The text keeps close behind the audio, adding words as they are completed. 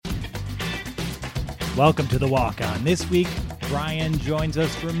Welcome to The Walk-On. This week, Brian joins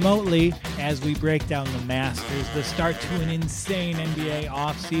us remotely as we break down the Masters, the start to an insane NBA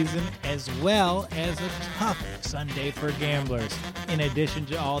offseason, as well as a tough Sunday for gamblers. In addition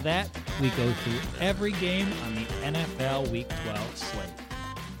to all that, we go through every game on the NFL Week 12 slate.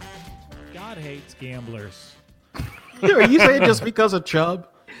 God hates gamblers. Are you saying just because of Chubb?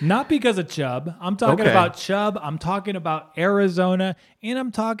 Not because of Chubb. I'm talking about Chubb. I'm talking about Arizona. And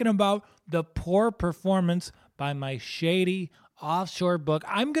I'm talking about the poor performance by my shady offshore book.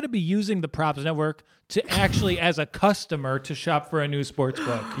 I'm going to be using the Props Network to actually, as a customer, to shop for a new sports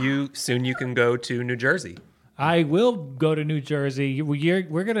book. Soon you can go to New Jersey. I will go to New Jersey.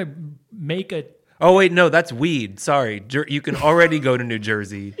 We're going to make a... Oh, wait, no, that's weed. Sorry. You can already go to New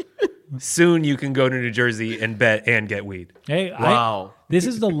Jersey. Soon you can go to New Jersey and bet and get weed. Hey, wow. This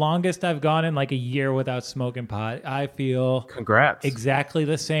is the longest I've gone in like a year without smoking pot. I feel Congrats. Exactly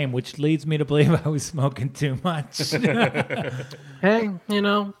the same, which leads me to believe I was smoking too much. Hey,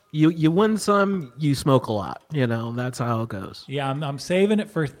 you win some, you smoke a lot. That's how it goes. Yeah, I'm saving it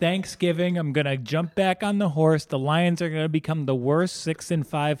for Thanksgiving. I'm going to jump back on the horse. The Lions are going to become the worst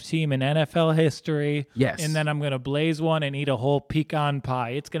 6-5 team in NFL history. Yes. And then I'm going to blaze one and eat a whole pecan pie.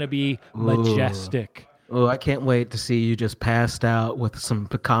 It's going to be majestic. Oh, I can't wait to see you just passed out with some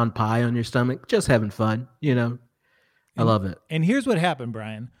pecan pie on your stomach, just having fun, I love it. And here's what happened,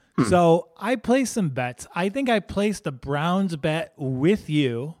 Brian. So I placed some bets. I think I placed the Browns bet with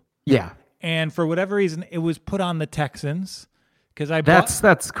you. Yeah. And for whatever reason, it was put on the Texans.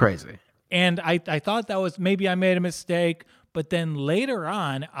 That's crazy. And I thought that was, maybe I made a mistake. But then later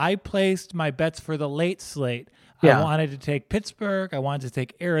on, I placed my bets for the late slate. Yeah. I wanted to take Pittsburgh. I wanted to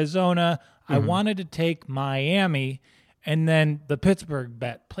take Arizona. I wanted to take Miami, and then the Pittsburgh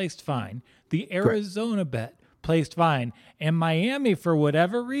bet placed fine. The Arizona bet placed fine. And Miami, for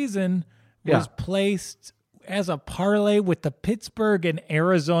whatever reason, was placed as a parlay with the Pittsburgh and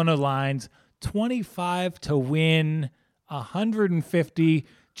Arizona lines, 25 to win, 150.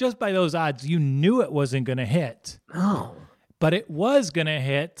 Just by those odds, you knew it wasn't going to hit. No. But it was going to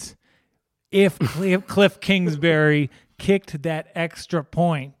hit if Cliff Kingsbury kicked that extra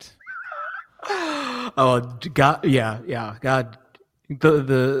point. Oh God! Yeah. God,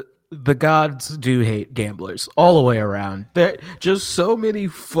 the gods do hate gamblers all the way around. There just so many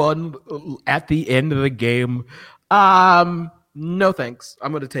fun at the end of the game. No thanks.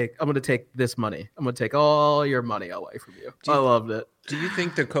 I'm gonna take this money. I'm gonna take all your money away from you. I loved it. Do you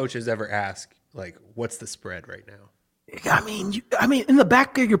think the coaches ever ask, like, what's the spread right now? I mean, in the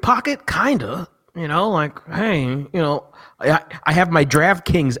back of your pocket, kinda. Hey, I have my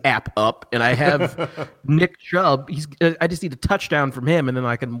DraftKings app up, and I have Nick Chubb. I just need a touchdown from him, and then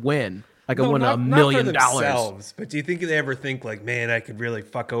I can win. I can win $1 million. But do you think they ever think, like, man, I could really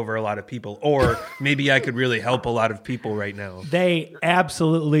fuck over a lot of people, or maybe I could really help a lot of people right now? They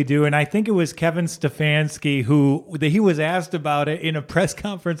absolutely do, and I think it was Kevin Stefanski he was asked about it in a press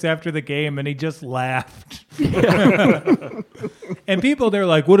conference after the game, and he just laughed. And people, they're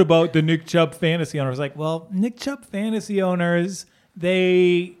like, what about the Nick Chubb fantasy owners? Like, well, Nick Chubb fantasy owners,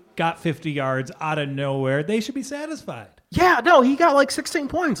 they got 50 yards out of nowhere. They should be satisfied. Yeah, no, he got like 16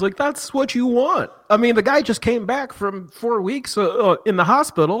 points. Like, that's what you want. I mean, the guy just came back from 4 weeks in the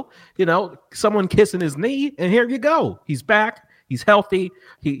hospital, someone kissing his knee, and here you go. He's back. He's healthy.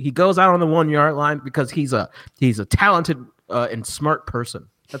 He goes out on the 1 yard line because he's a talented and smart person.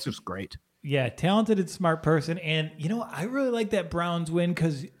 That's just great. Yeah, talented and smart person. And, I really like that Browns win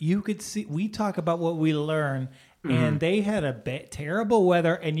because you could see, we talk about what we learn, and they had terrible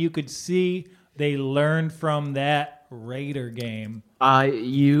weather, and you could see they learned from that Raider game.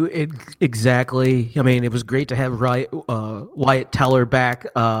 Exactly. I mean, it was great to have Wyatt Teller back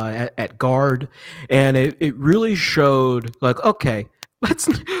at guard, and it really showed, like, okay,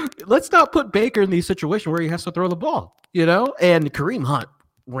 let's not put Baker in these situations where he has to throw the ball, And Kareem Hunt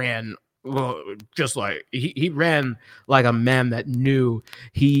ran just like he ran like a man that knew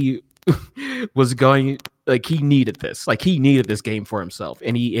he was going. Like, he needed this. Like, he needed this game for himself,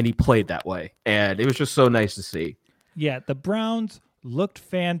 and he played that way, and it was just so nice to see. Yeah, the Browns looked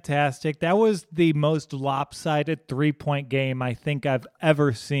fantastic. That was the most lopsided 3-point game I think I've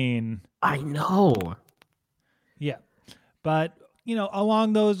ever seen. I know. Yeah, but,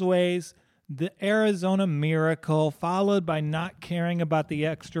 along those ways, the Arizona miracle followed by not caring about the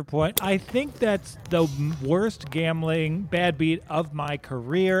extra point. I think that's the worst gambling bad beat of my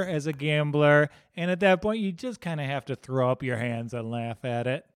career as a gambler. And at that point, you just kind of have to throw up your hands and laugh at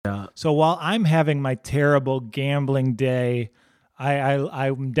it. Yeah. So while I'm having my terrible gambling day,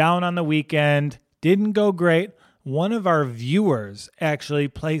 I'm down on the weekend. Didn't go great. One of our viewers actually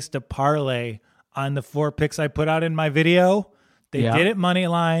placed a parlay on the 4 picks I put out in my video. They did it money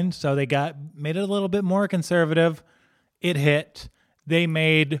line, so they made it a little bit more conservative. It hit. They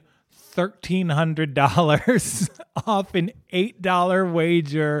made $1,300 off an $8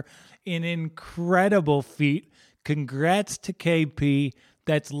 wager. An incredible feat. Congrats to KP.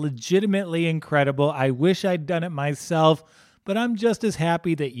 That's legitimately incredible. I wish I'd done it myself, but I'm just as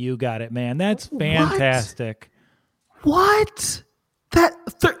happy that you got it, man. That's fantastic. What? That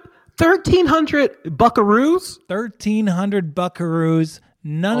 1,300 buckaroos? 1,300 buckaroos.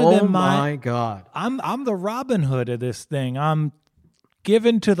 None of them. Oh my God! I'm the Robin Hood of this thing. I'm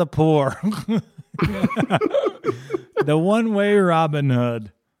given to the poor. The one-way Robin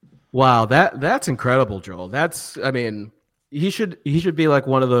Hood. Wow, that's incredible, Joel. He should be like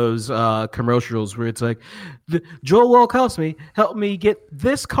one of those commercials where it's like, Joel Wilkowski, help me get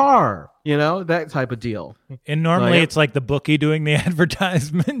this car, that type of deal. And normally it's like the bookie doing the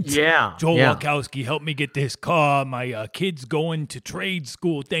advertisement. Yeah. Joel Wilkowski, help me get this car. My kid's going to trade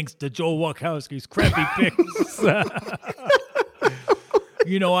school thanks to Joel Wilkowski's crappy picks.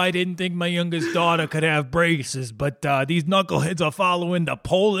 I didn't think my youngest daughter could have braces, but these knuckleheads are following the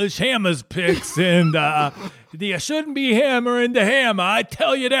Polish hammers picks, and you shouldn't be hammering the hammer. I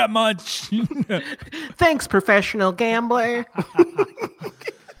tell you that much. Thanks, professional gambler.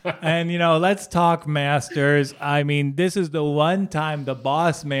 And, let's talk Masters. I mean, this is the one time the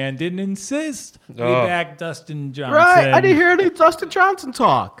boss man didn't insist we back Dustin Johnson. Right. I didn't hear any Dustin Johnson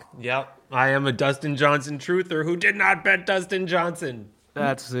talk. Yep. I am a Dustin Johnson truther who did not bet Dustin Johnson.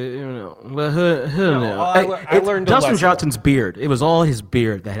 That's I learned Dustin Johnson's beard. It was all his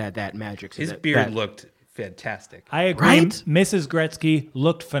beard that had that magic. His beard looked fantastic. I agree. Right? Mrs. Gretzky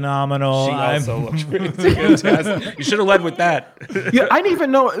looked phenomenal. She also looked fantastic. You should have led with that. Yeah, I didn't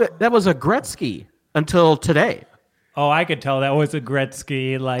even know that was a Gretzky until today. Oh, I could tell that was a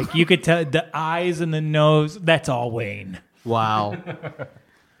Gretzky. Like, you could tell the eyes and the nose. That's all Wayne. Wow.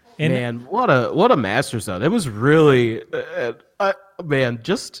 Man, what a Masters though. That was really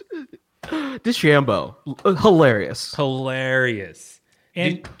just DeChambeau, hilarious.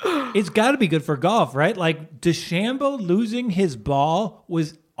 And it's got to be good for golf, right? Like, DeChambeau losing his ball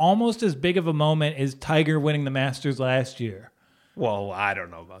was almost as big of a moment as Tiger winning the Masters last year. Well, I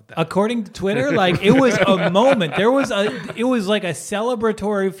don't know about that. According to Twitter, like, it was a moment. It was like a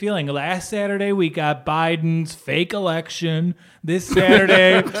celebratory feeling. Last Saturday, we got Biden's fake election. This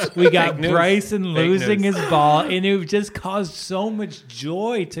Saturday, we got Bryson losing his ball. And it just caused so much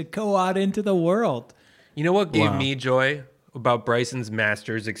joy to go out into the world. You know what gave me joy about Bryson's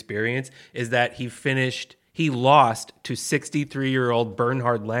Masters experience is that he lost to 63-year-old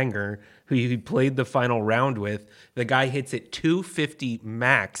Bernhard Langer, who he played the final round with. The guy hits it 250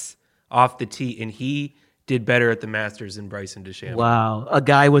 max off the tee, and he did better at the Masters than Bryson DeChambeau. Wow, a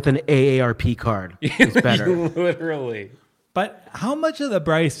guy with an AARP card is better. Literally. But how much of the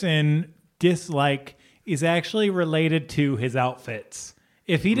Bryson dislike is actually related to his outfits?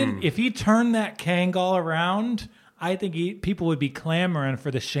 If he turned that Kangol around, I think people would be clamoring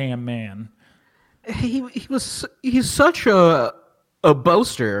for the Sham Man. He's such a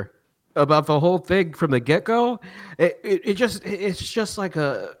boaster about the whole thing from the get-go. It's just like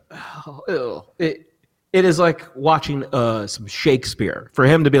it is like watching some Shakespeare for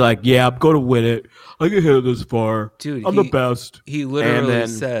him to be like, yeah, I'm going to win it. I can hit it this far. Dude, I'm the best. He literally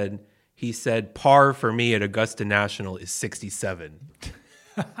said par for me at Augusta National is 67.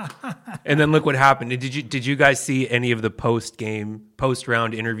 And then look what happened. Did you guys see any of the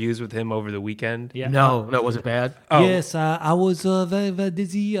post-round interviews with him over the weekend? Yeah. No, was it bad? Oh. Yes, I was very, very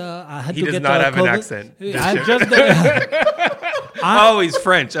dizzy. I had he to does get not have COVID. an accent. He's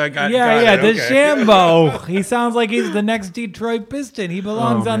French. I got DeChambeau. He sounds like he's the next Detroit Piston. He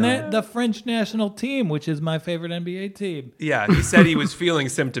belongs on the French national team, which is my favorite NBA team. Yeah, he said he was feeling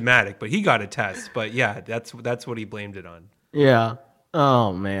symptomatic, but he got a test. But yeah, that's what he blamed it on. Yeah.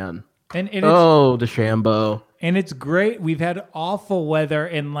 Oh, man. And DeChambeau. And it's great. We've had awful weather,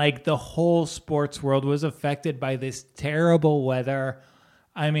 and like the whole sports world was affected by this terrible weather.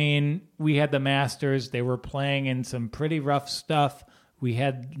 I mean, we had the Masters. They were playing in some pretty rough stuff. We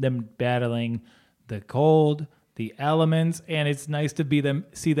had them battling the cold, the elements, and it's nice to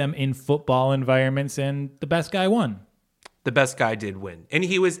see them in football environments, and the best guy won. The best guy did win. And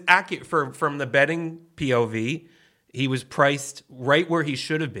he was accurate from the betting POV. He was priced right where he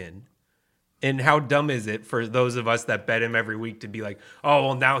should have been. And how dumb is it for those of us that bet him every week to be like, oh,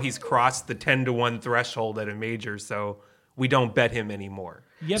 well, now he's crossed the 10-1 threshold at a major, so we don't bet him anymore.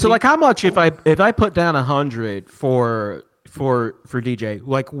 Yeah, so, like, how much if I put down 100 for DJ?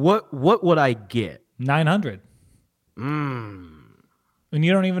 Like, what would I get? 900. And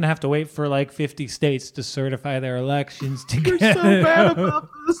you don't even have to wait for like 50 states to certify their elections to You're get so bad about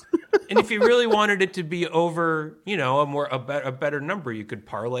this. And if you really wanted it to be over, a better number, you could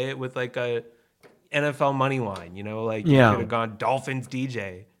parlay it with like a NFL money line. You could have gone Dolphins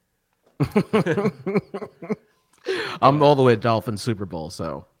DJ. I'm all the way to Dolphins Super Bowl,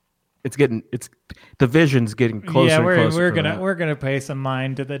 so the vision's getting closer. Yeah, and closer we're gonna pay some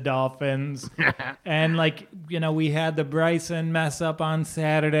mind to the Dolphins, and we had the Bryson mess up on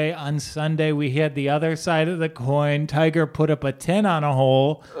Saturday. On Sunday, we had the other side of the coin. Tiger put up a 10 on a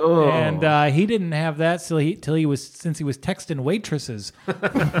hole, and he didn't have that since he was texting waitresses.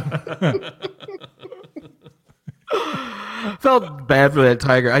 Felt bad for that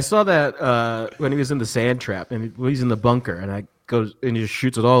Tiger. I saw that when he was in the sand trap and he's in the bunker, and he just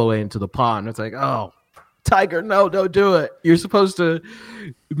shoots it all the way into the pond. It's like, oh, Tiger, no, don't do it. You're supposed to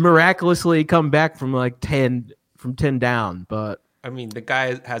miraculously come back from 10 down, but I mean, the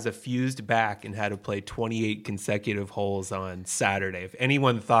guy has a fused back and had to play 28 consecutive holes on Saturday. If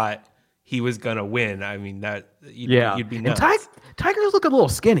anyone thought he was gonna win, I mean you'd be nuts. And Tiger's looking a little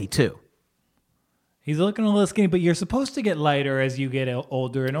skinny too. He's looking a little skinny, but you're supposed to get lighter as you get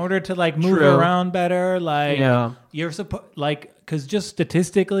older in order to move around better. You're supposed because just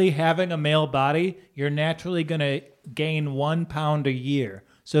statistically, having a male body, you're naturally going to gain 1 pound a year.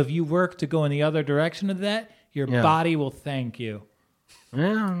 So if you work to go in the other direction of that, your body will thank you.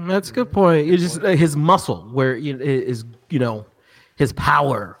 Yeah, that's a good point. It's just his muscle, where his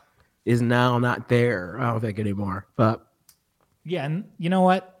power is now not there. I don't think anymore. But yeah, and you know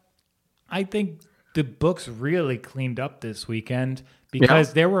what? I think the books really cleaned up this weekend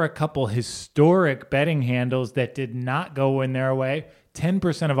because there were a couple historic betting handles that did not go in their way.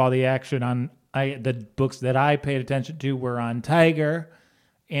 10% of all the action on the books that I paid attention to were on Tiger.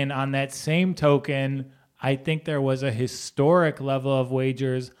 And on that same token, I think there was a historic level of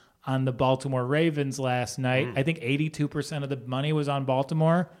wagers on the Baltimore Ravens last night. I think 82% of the money was on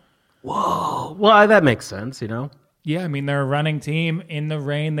Baltimore. Whoa. Well, that makes sense, Yeah, I mean, they're a running team in the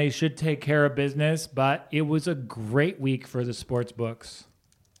rain. They should take care of business, but it was a great week for the sports books.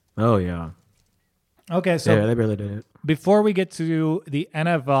 Oh, yeah. Okay, so yeah, they really did it. Before we get to the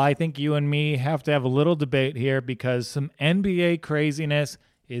NFL, I think you and me have to have a little debate here because some NBA craziness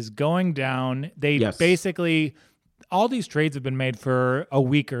is going down. Basically, all these trades have been made for a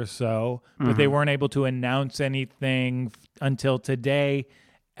week or so, but they weren't able to announce anything until today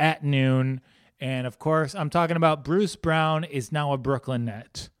at noon. And, of course, I'm talking about Bruce Brown is now a Brooklyn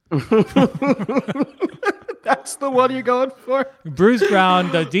Net. That's the one you're going for? Bruce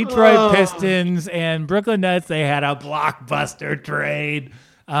Brown, the Detroit Pistons, and Brooklyn Nets, they had a blockbuster trade.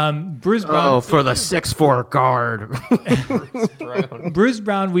 Bruce Brown. For the 6'4" guard. Bruce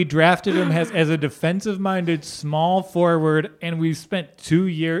Brown, we drafted him as a defensive-minded small forward, and we spent 2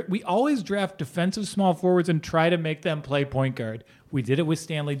 years. We always draft defensive small forwards and try to make them play point guard. We did it with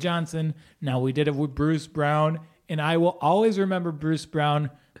Stanley Johnson. Now we did it with Bruce Brown. And I will always remember Bruce Brown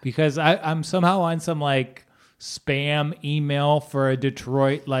because I'm somehow on some spam email for a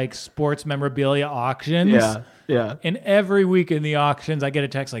Detroit sports memorabilia auctions. Yeah. And every week in the auctions, I get a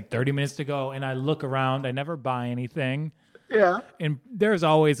text 30 minutes to go, and I look around. I never buy anything. Yeah. And there's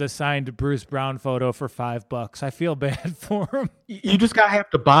always a signed Bruce Brown photo for $5. I feel bad for him. You just have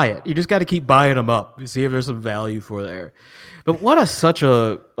to buy it. You just got to keep buying them up. You see if there's some value for there. But what such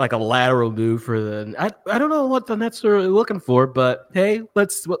a lateral move for the. I don't know what the Nets are looking for, but hey,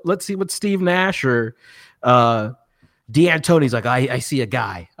 let's see what Steve Nash or D'Antoni's I see a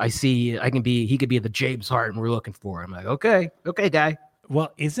guy. He could be the James Harden we're looking for. I'm like, okay, guy.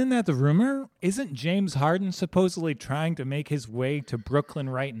 Well, isn't that the rumor? Isn't James Harden supposedly trying to make his way to Brooklyn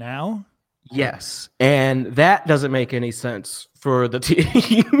right now? Yes, and that doesn't make any sense for the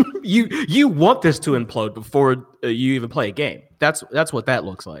team. You want this to implode before you even play a game. That's what that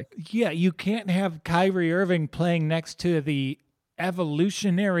looks like. Yeah, you can't have Kyrie Irving playing next to the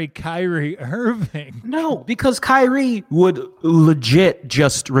evolutionary Kyrie Irving. No, because Kyrie would legit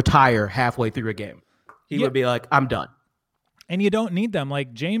just retire halfway through a game. He would be like, I'm done. And you don't need them.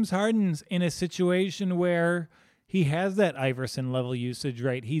 James Harden's in a situation where he has that Iverson level usage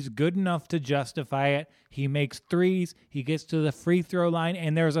rate. He's good enough to justify it. He makes threes. He gets to the free throw line,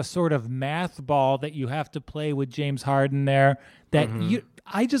 and there's a sort of math ball that you have to play with James Harden there.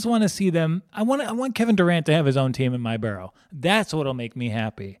 I just want to see them. I want Kevin Durant to have his own team in my barrel. That's what'll make me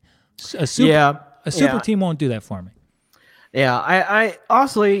happy. A super team won't do that for me. Yeah, I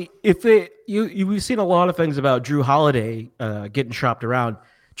honestly, we've seen a lot of things about Drew Holiday getting shopped around.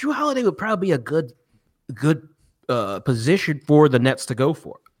 Drew Holiday would probably be a good position for the Nets to go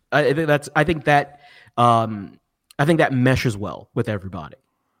for. I think I think that meshes well with everybody.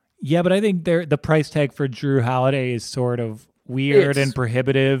 Yeah, but I think the price tag for Drew Holiday is sort of weird and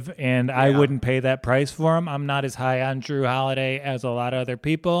prohibitive, and I wouldn't pay that price for him. I'm not as high on Drew Holiday as a lot of other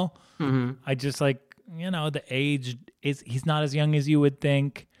people. Mm-hmm. I just the age he's not as young as you would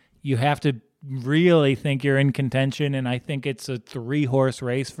think. You have to really think you're in contention, and I think it's a 3-horse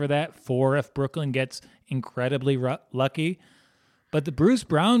race for that. 4 if Brooklyn gets incredibly lucky. But the Bruce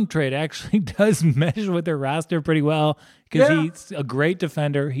Brown trade actually does mesh with their roster pretty well because he's a great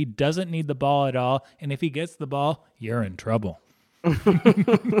defender. He doesn't need the ball at all. And if he gets the ball, you're in trouble.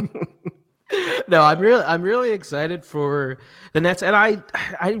 No, I'm really excited for the Nets. And I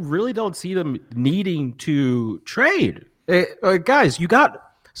really don't see them needing to trade. Guys, you got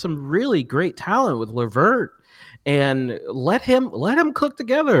some really great talent with LeVert, and let him cook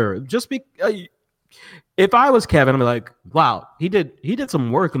together. Just be. If I was Kevin, I'm like, wow, he did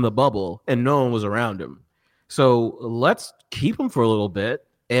some work in the bubble and no one was around him. So let's keep him for a little bit.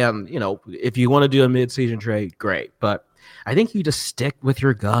 And, if you want to do a mid-season trade, great. But I think you just stick with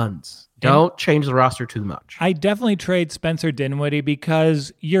your guns. Don't change the roster too much. I definitely trade Spencer Dinwiddie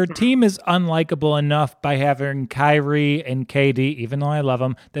because your team is unlikable enough by having Kyrie and KD, even though I love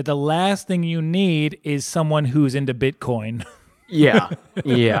them, that the last thing you need is someone who's into Bitcoin. Yeah,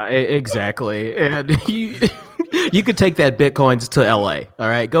 exactly. And you could take that Bitcoins to LA. All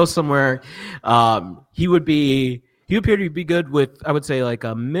right, go somewhere. He would appear to be good with, I would say, like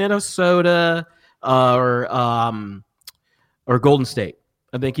a Minnesota or Golden State.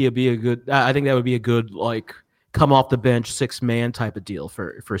 I think that would be a good come off the bench 6-man type of deal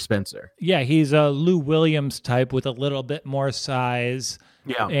for Spencer. Yeah, he's a Lou Williams type with a little bit more size.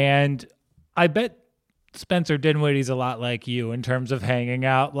 Yeah, and I bet Spencer Dinwiddie's a lot like you in terms of hanging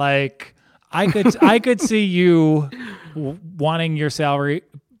out. Like I could see you wanting your salary,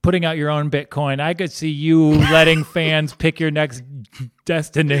 putting out your own Bitcoin. I could see you letting fans pick your next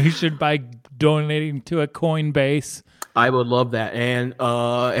destination by donating to a Coinbase. I would love that, and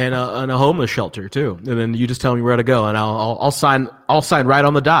a homeless shelter too. And then you just tell me where to go, and I'll sign right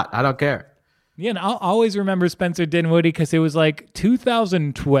on the dot. I don't care. Yeah, and I'll always remember Spencer Dinwiddie because it was like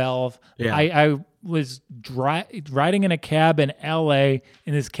 2012. Yeah. I was riding in a cab in L.A.,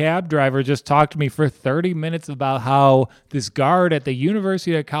 and this cab driver just talked to me for 30 minutes about how this guard at the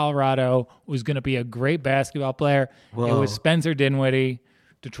University of Colorado was going to be a great basketball player. Whoa. It was Spencer Dinwiddie.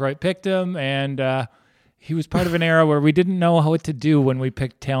 Detroit picked him, and he was part of an era where we didn't know what to do when we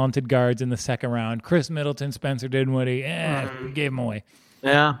picked talented guards in the second round. Chris Middleton, Spencer Dinwiddie, we gave him away.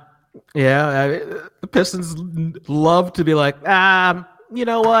 Yeah. The Pistons love to be like, you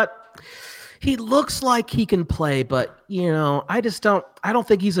know what? He looks like he can play, but I don't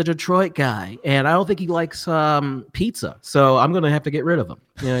think he's a Detroit guy, and I don't think he likes pizza. So I'm going to have to get rid of him.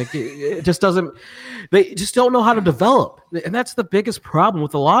 It just doesn't. They just don't know how to develop, and that's the biggest problem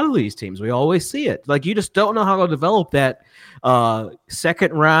with a lot of these teams. We always see it. Like you just don't know how to develop that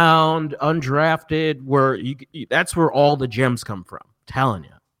second round undrafted. That's where all the gems come from. I'm telling you.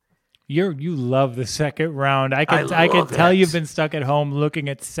 You love the second round. I can tell you've been stuck at home looking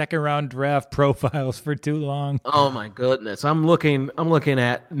at second round draft profiles for too long. Oh my goodness. I'm looking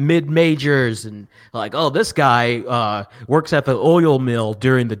at mid majors and this guy works at the oil mill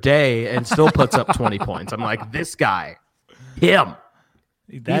during the day and still puts up 20 points. I'm like, this guy, him.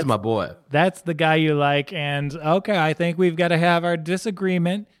 He's my boy. That's the guy you like. And okay, I think we've got to have our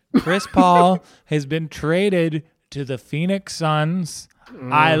disagreement. Chris Paul has been traded to the Phoenix Suns.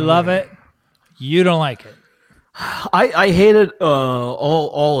 I love it. You don't like it. I hated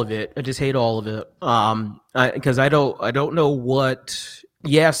all of it. I just hate all of it. Because I don't know what.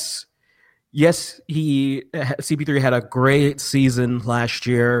 Yes, CP3 had a great season last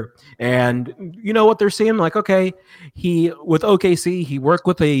year, and you know what they're seeing? Like, okay, with OKC, he worked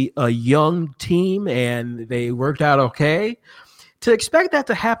with a young team, and they worked out okay. To expect that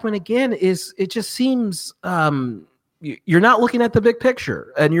to happen again it just seems. You're not looking at the big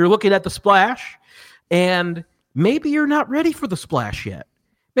picture, and you're looking at the splash, and maybe you're not ready for the splash yet.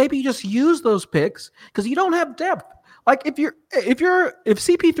 Maybe you just use those picks because you don't have depth. Like if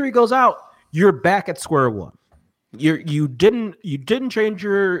CP3 goes out, you're back at square one. You didn't change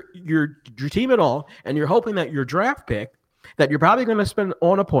your team at all, and you're hoping that your draft pick that you're probably going to spend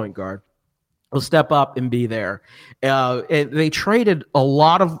on a point guard will step up and be there. And they traded a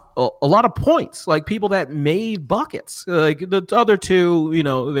lot of points, like people that made buckets. Like the other two,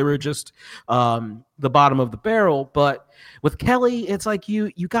 they were just the bottom of the barrel. But with Kelly, it's like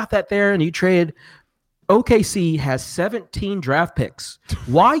you got that there and you traded. OKC has 17 draft picks.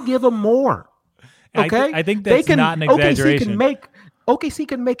 Why give them more? Okay, I think that's not an exaggeration. OKC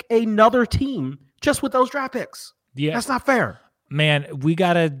can make another team just with those draft picks. Yeah. That's not fair. Man, we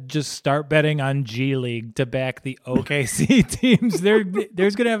got to just start betting on G League to back the OKC teams.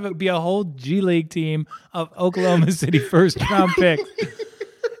 There's going to be a whole G League team of Oklahoma City first-round picks.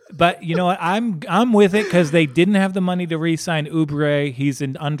 But you know what? I'm with it because they didn't have the money to re-sign Oubre. He's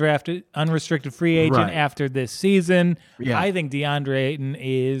an undrafted, unrestricted free agent after this season. Yeah. I think DeAndre Ayton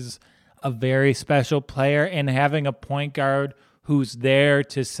is a very special player, and having a point guard who's there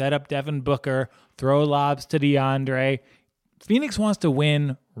to set up Devin Booker, throw lobs to DeAndre. Phoenix wants to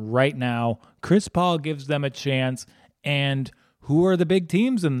win right now. Chris Paul gives them a chance. And who are the big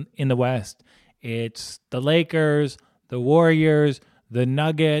teams in the West? It's the Lakers, the Warriors, the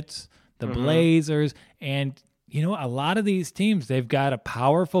Nuggets, the Blazers. And, you know, a lot of these teams, they've got a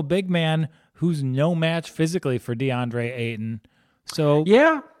powerful big man who's no match physically for DeAndre Ayton. So,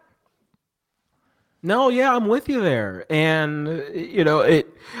 yeah. No, yeah, I'm with you there. And, you know,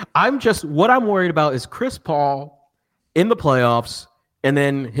 what I'm worried about is Chris Paul in the playoffs and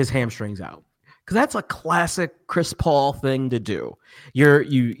then his hamstrings out. Because that's a classic Chris Paul thing to do.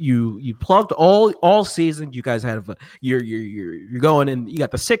 You plugged all season. You guys have you're going in. You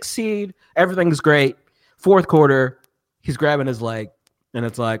got the 6th seed. Everything's great. Fourth quarter, he's grabbing his leg, and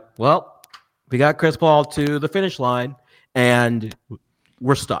it's like, well, we got Chris Paul to the finish line, and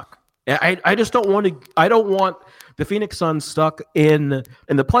we're stuck. I just don't want to. I don't want the Phoenix Suns stuck in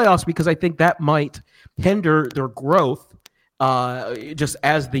the playoffs because I think that might hinder their growth just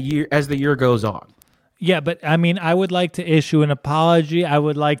as the year goes on. Yeah, but I mean, I would like to issue an apology. I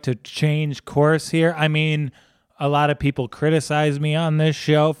would like to change course here. I mean, a lot of people criticize me on this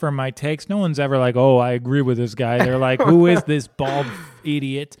show for my takes. No one's ever like, oh, I agree with this guy. They're like, who is this bald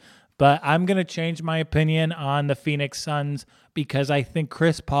idiot? But I'm going to change my opinion on the Phoenix Suns because I think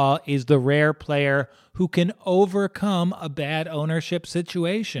Chris Paul is the rare player who can overcome a bad ownership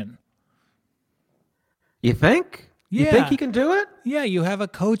situation. You think? Yeah. You think he can do it? Yeah, you have a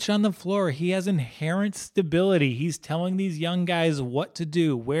coach on the floor. He has inherent stability. He's telling these young guys what to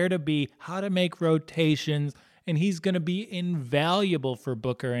do, where to be, how to make rotations, and he's going to be invaluable for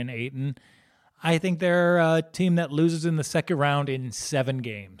Booker and Ayton. I think they're a team that loses in the second round in 7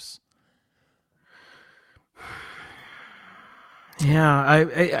 games. Yeah,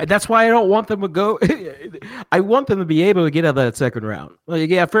 I that's why I don't want them to go. I want them to be able to get out of that second round. Like,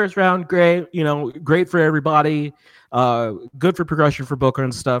 yeah, first round, great. You know, great for everybody. Good for progression for Booker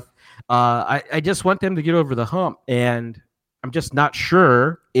and stuff. I just want them to get over the hump, and I'm just not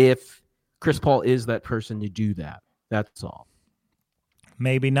sure if Chris Paul is that person to do that. That's all.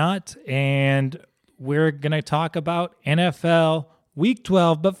 Maybe not. And we're gonna talk about NFL Week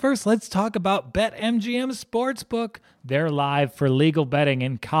 12, but first let's talk about BetMGM Sportsbook. They're live for legal betting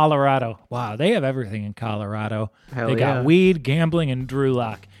in Colorado. Wow, they have everything in Colorado. They got weed, gambling, and Drew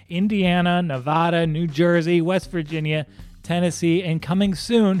Lock. Indiana, Nevada, New Jersey, West Virginia, Tennessee, and coming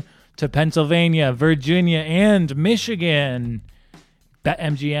soon to Pennsylvania, Virginia, and Michigan.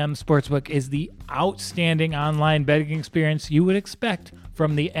 BetMGM Sportsbook is the outstanding online betting experience you would expect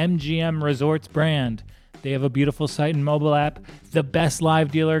from the MGM Resorts brand. They have a beautiful site and mobile app, the best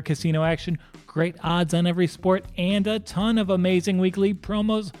live dealer casino action, great odds on every sport, and a ton of amazing weekly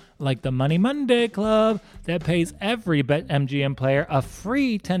promos like the Money Monday Club that pays every BetMGM player a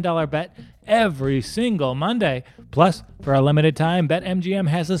free $10 bet every single Monday. Plus, for a limited time, BetMGM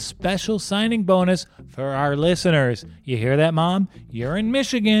has a special signing bonus for our listeners. You hear that, Mom? You're in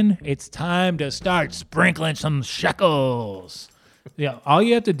Michigan. It's time to start sprinkling some shekels. Yeah, all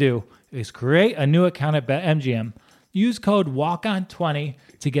you have to do is create a new account at BetMGM. Use code WALKON20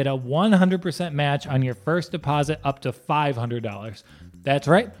 to get a 100% match on your first deposit up to $500. That's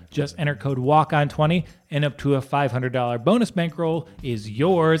right. Just enter code WALKON20 and up to a $500 bonus bankroll is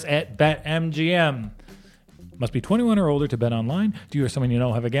yours at BetMGM. Must be 21 or older to bet online. Do you or someone you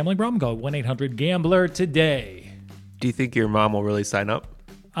know have a gambling problem? Call 1-800-GAMBLER today. Do you think your mom will really sign up?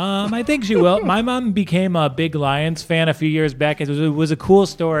 I think she will. My mom became a big Lions fan a few years back. It was a cool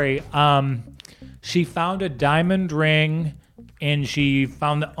story. She found a diamond ring, and she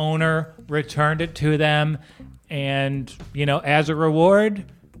found the owner, returned it to them, and, you know, as a reward,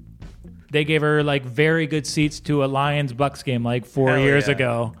 they gave her, like, very good seats to a Lions-Bucks game, like, 4 years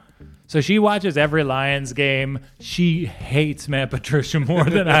ago. So she watches every Lions game. She hates Matt Patricia more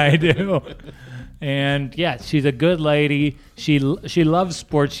than I do. And yeah, she's a good lady. She loves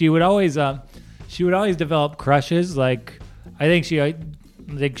sports. She would always develop crushes. Like I think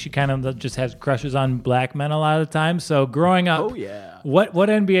she kind of just has crushes on black men a lot of the time. So growing up, what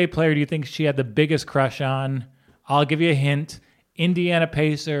NBA player do you think she had the biggest crush on? I'll give you a hint. Indiana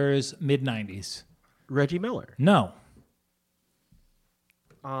Pacers, mid-90s. Reggie Miller. No.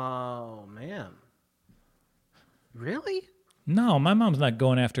 Oh man. Really? No, my mom's not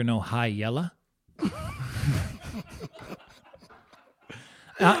going after no high yella.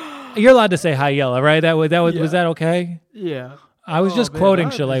 You're allowed to say high yella, right? Was that okay? Yeah. I was just quoting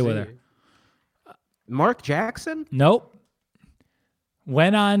Chalet with her. Mark Jackson? Nope.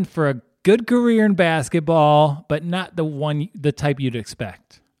 Went on for a good career in basketball, but not the type you'd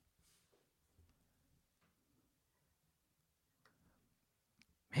expect.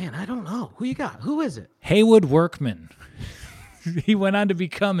 Man, I don't know. Who you got? Who is it? Haywood Workman. He went on to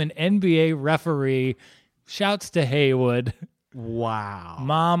become an NBA referee. Shouts to Haywood. Wow.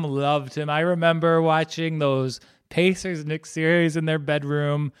 Mom loved him. I remember watching those Pacers-Knicks series in their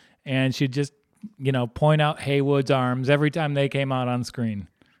bedroom, and she'd just, point out Haywood's arms every time they came out on screen.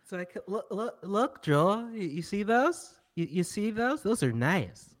 It's like, look, Joel, you see those? You see those? Those are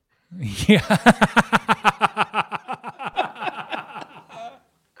nice. Yeah.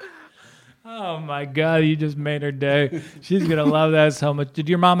 Oh, my God. You just made her day. She's going to love that so much. Did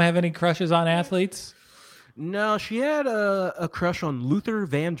your mom have any crushes on athletes? No, she had a crush on Luther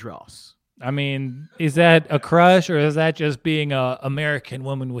Vandross. I mean, is that a crush, or is that just being a American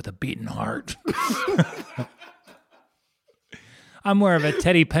woman with a beating heart? I'm more of a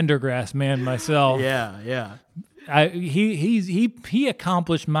Teddy Pendergrass man myself. Yeah. He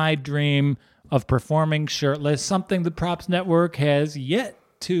accomplished my dream of performing shirtless, something the Props Network has yet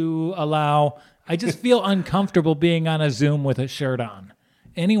to allow. I just feel uncomfortable being on a Zoom with a shirt on.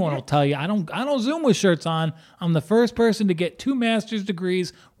 Anyone will tell you I don't Zoom with shirts on. I'm the first person to get 2 master's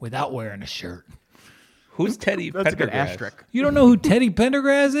degrees without wearing a shirt. Who's Teddy Pendergrass? That's a good asterisk. You don't know who Teddy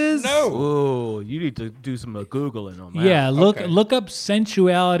Pendergrass is? No. Oh, you need to do some Googling on that. Yeah, look up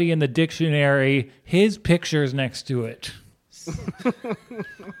sensuality in the dictionary. His picture's next to it.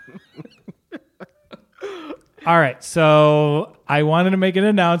 All right, so I wanted to make an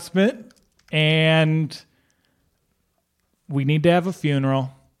announcement, and we need to have a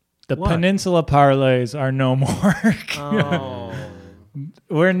funeral. The Peninsula parlays are no more. Oh.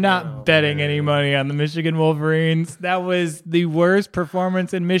 We're not betting any money on the Michigan Wolverines. That was the worst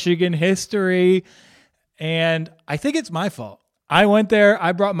performance in Michigan history, and I think it's my fault. I went there.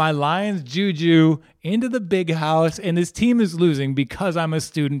 I brought my Lions juju into the big house, and this team is losing because I'm a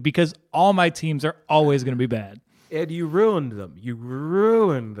student, because all my teams are always going to be bad. And you ruined them. You've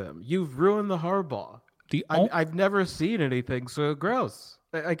ruined the Harbaugh. I've never seen anything so gross.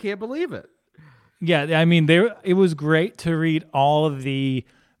 I can't believe it. Yeah, I mean, it was great to read all of the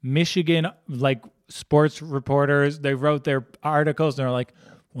Michigan sports reporters. They wrote their articles, and they're like,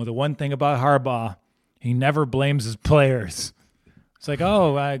 well, the one thing about Harbaugh, he never blames his players. It's like,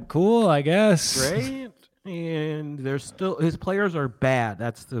 oh, cool, I guess. Right? And his players are bad.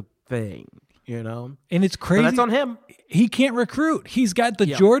 That's the thing, And it's crazy. But that's on him. He can't recruit. He's got the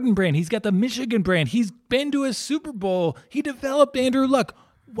Jordan brand. He's got the Michigan brand. He's been to a Super Bowl. He developed Andrew Luck.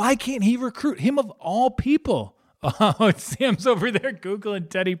 Why can't he recruit him of all people? Oh, Sam's over there Googling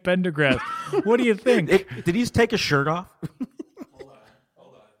Teddy Pendergrass. What do you think? Did he just take his shirt off?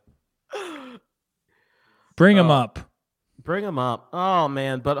 Hold on. Bring him up. Bring him up. Oh,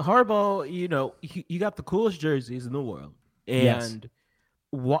 man. But Harbaugh, you got the coolest jerseys in the world. And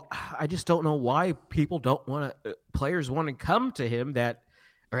I just don't know why people don't want to, players want to come to him that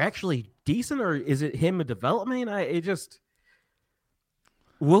are actually decent, or is it him in development?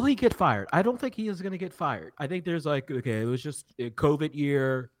 Will he get fired? I don't think he is going to get fired. I think there's it was just a COVID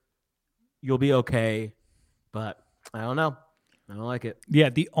year. You'll be okay. But I don't know. I don't like it.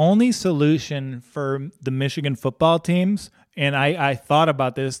 Yeah, the only solution for the Michigan football teams, and I thought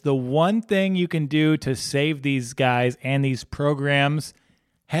about this, the one thing you can do to save these guys and these programs,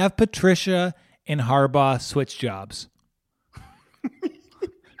 have Patricia and Harbaugh switch jobs.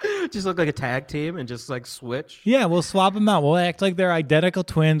 Just look like a tag team and just switch. Yeah, we'll swap them out. We'll act like they're identical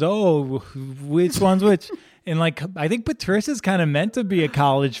twins. Oh, which one's which? And I think Patricia's kind of meant to be a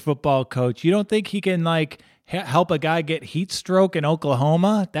college football coach. You don't think he can help a guy get heat stroke in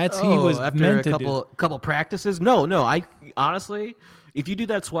Oklahoma? He was after meant a to do. couple practices. No. I honestly, if you do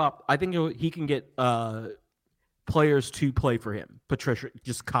that swap, I think he can get players to play for him. Patricia,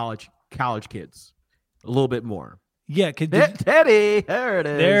 just college kids, a little bit more. Yeah, Teddy, there it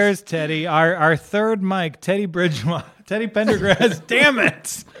is. There's Teddy, our third mic, Teddy Bridgewater, Teddy Pendergrass. Damn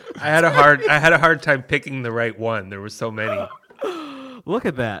it! I had a hard time picking the right one. There were so many. Look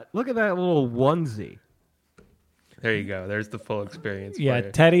at that little onesie. There you go. There's the full experience. Yeah,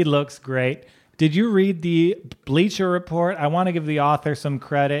 Teddy looks great. Did you read the Bleacher Report? I want to give the author some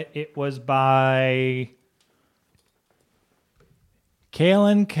credit. It was by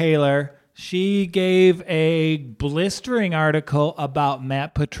Kaylin Kaler. She gave a blistering article about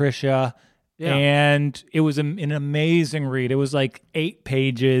Matt Patricia. Yeah. And it was an amazing read. It was like 8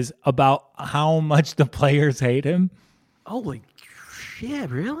 pages about how much the players hate him. Holy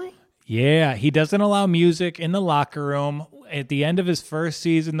shit, really? Yeah, he doesn't allow music in the locker room. At the end of his first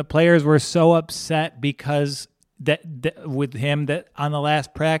season, the players were so upset because that with him that on the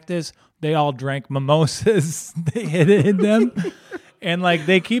last practice, they all drank mimosas. They hit them. And, like,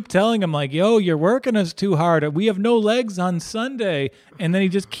 they keep telling him, like, yo, you're working us too hard. We have no legs on Sunday. And then he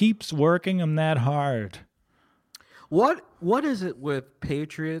just keeps working them that hard. What is it with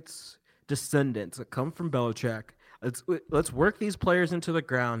Patriots descendants that come from Belichick? Let's work these players into the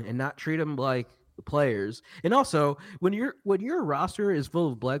ground and not treat them like players. And also, when your roster is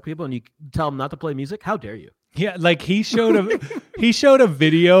full of black people and you tell them not to play music, how dare you? Yeah, like he showed a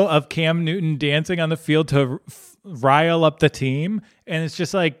video of Cam Newton dancing on the field to rile up the team, and it's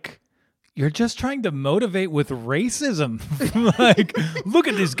just like, you're just trying to motivate with racism. Like, look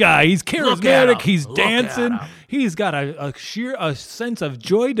at this guy, he's charismatic, he's dancing, he's got a sheer sense of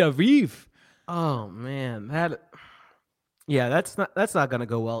joie de vivre. Oh man, that's not gonna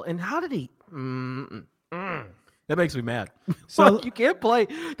go well. And how did he? That makes me mad. So you can't play.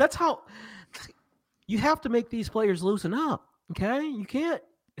 That's how. You have to make these players loosen up, okay? You can't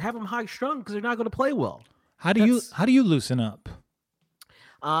have them high strung because they're not going to play well. How do you loosen up?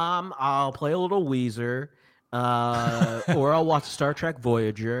 I'll play a little Weezer, or I'll watch Star Trek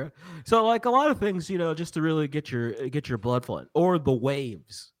Voyager. So like a lot of things, just to really get your blood flowing. Or the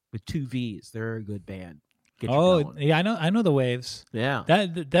Waves with 2 V's. They're a good band. Yeah, I know the Waves. Yeah,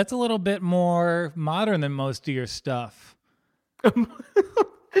 that's a little bit more modern than most of your stuff.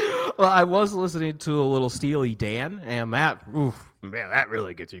 Well, I was listening to a little Steely Dan, and that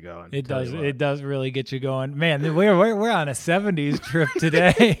really gets you going. It does. It does really get you going, man. We're on a 70s trip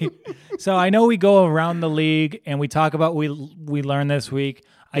today. So I know we go around the league and we talk about we learned this week.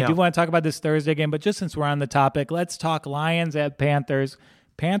 I do want to talk about this Thursday game, but just since we're on the topic, let's talk Lions at Panthers.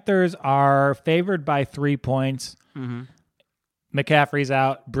 Panthers are favored by 3 points. Mm-hmm. McCaffrey's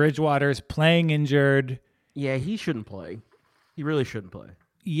out. Bridgewater's playing injured. Yeah, he shouldn't play. He really shouldn't play.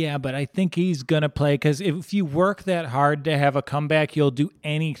 Yeah, but I think he's going to play because if you work that hard to have a comeback, you'll do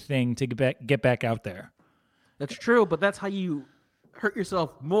anything to get back out there. That's true, but that's how you hurt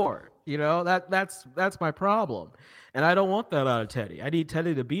yourself more. That's my problem. And I don't want that out of Teddy. I need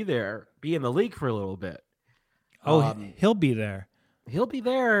Teddy to be there, be in the league for a little bit. Oh, he'll be there. He'll be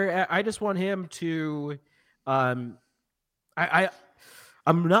there. I just want him to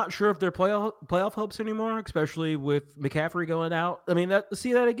I'm not sure if they're playoff hopes anymore, especially with McCaffrey going out. I mean,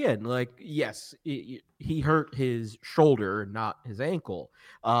 see that again. Like, yes, he hurt his shoulder, not his ankle.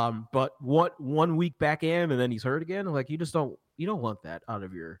 But 1 week back in, and then he's hurt again. Like, you don't want that out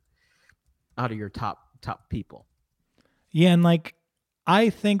of your top people. Yeah, and like, I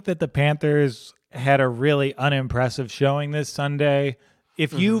think that the Panthers had a really unimpressive showing this Sunday.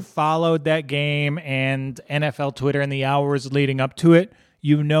 If you followed that game and NFL Twitter in the hours leading up to it,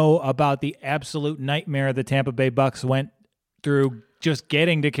 you know about the absolute nightmare the Tampa Bay Bucks went through just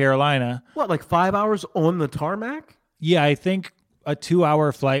getting to Carolina. What, like 5 hours on the tarmac? Yeah, I think a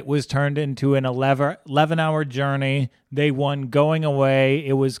 2-hour flight was turned into an 11-hour journey. They won going away.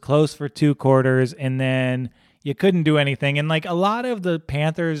 It was close for 2 quarters, and then you couldn't do anything. And like a lot of the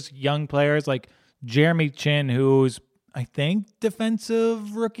Panthers' young players, like Jeremy Chin, who's I think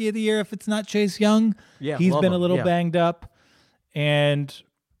defensive rookie of the year if it's not Chase Young. Yeah, he's been a little banged up. And,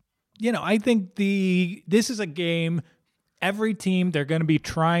 I think this is a game, every team, they're going to be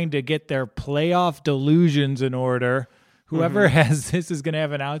trying to get their playoff delusions in order. Whoever has this is going to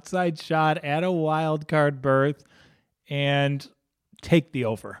have an outside shot at a wild card berth and take the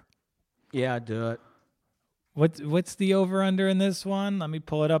over. Yeah, do it. What's the over-under in this one? Let me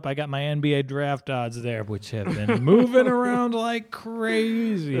pull it up. I got my NBA draft odds there, which have been moving around like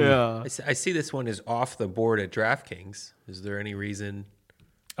crazy. Yeah. I see this one is off the board at DraftKings. Is there any reason?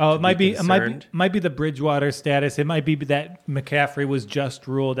 Oh, it might be the Bridgewater status. It might be that McCaffrey was just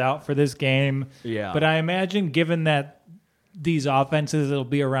ruled out for this game. Yeah. But I imagine given that these offenses, it'll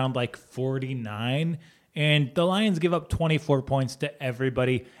be around like 49. And the Lions give up 24 points to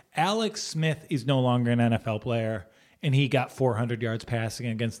everybody. Alex Smith is no longer an NFL player, and he got 400 yards passing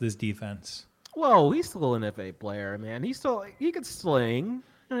against this defense. Whoa, he's still an FA player, man. He could sling.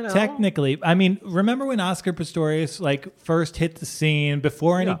 Technically. I mean, remember when Oscar Pistorius first hit the scene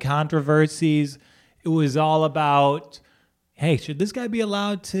before any controversies? It was all about, hey, should this guy be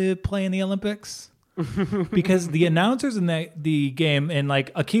allowed to play in the Olympics? because the announcers in the game, and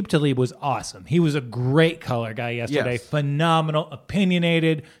like Aqib Talib was awesome. He was a great color guy yesterday. Yes. Phenomenal,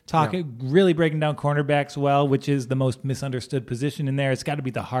 opinionated, really breaking down cornerbacks well, which is the most misunderstood position in there. It's got to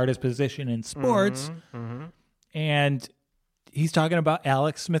be the hardest position in sports. And he's talking about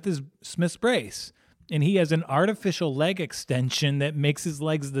Alex Smith's brace. And he has an artificial leg extension that makes his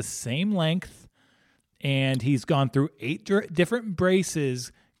legs the same length. And he's gone through 8 different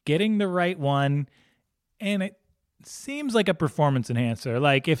braces, getting the right one. And it seems like a performance enhancer.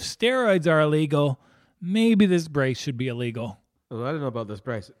 Like, if steroids are illegal, maybe this brace should be illegal. Well, I don't know about this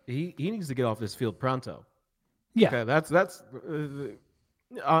brace. He needs to get off this field pronto. Yeah. Okay, that's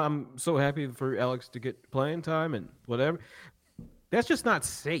I'm so happy for Alex to get playing time and whatever. That's just not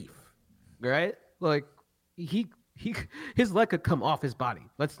safe, right? Like, his leg could come off his body.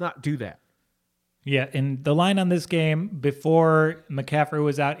 Let's not do that. Yeah, and the line on this game, before McCaffrey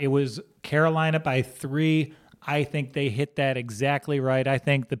was out, it was Carolina by 3. I think they hit that exactly right. I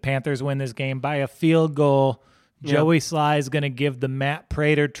think the Panthers win this game by a field goal. Yeah. Joey Sly is going to give the Matt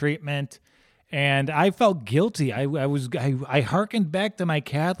Prater treatment. And I felt guilty. I hearkened back to my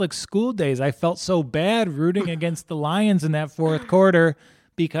Catholic school days. I felt so bad rooting against the Lions in that fourth quarter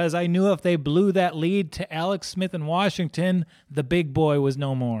because I knew if they blew that lead to Alex Smith in Washington, the big boy was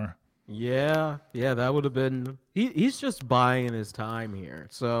no more. Yeah, that would have been. He's just buying his time here.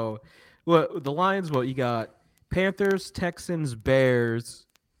 So, the Lions? You got Panthers, Texans, Bears.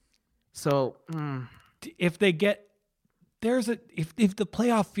 So, if they get if the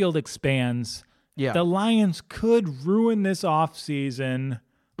playoff field expands, the Lions could ruin this offseason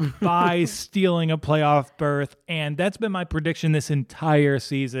by stealing a playoff berth, and that's been my prediction this entire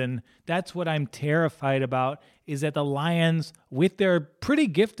season. That's what I'm terrified about. Is that the Lions, with their pretty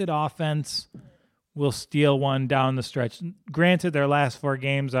gifted offense, will steal one down the stretch. Granted, their last 4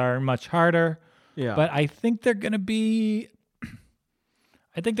 games are much harder, but I think they're going to be.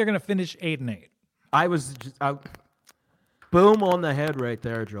 I think they're going to finish 8-8. Boom on the head right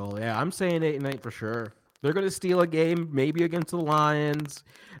there, Joel. Yeah, I'm saying 8-8 for sure. They're going to steal a game, maybe against the Lions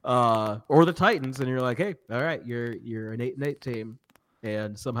or the Titans, and you're like, hey, all right, you're an 8-8 team,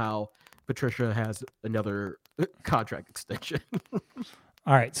 and somehow Patricia has another contract extension.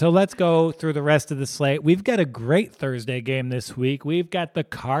 All right, so let's go through the rest of the slate. We've got a great Thursday game this week. We've got the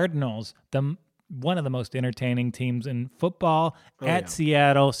Cardinals, one of the most entertaining teams in football,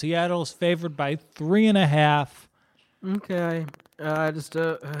 Seattle. Seattle's favored by 3.5. Okay,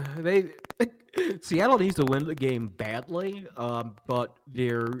 Seattle needs to win the game badly, but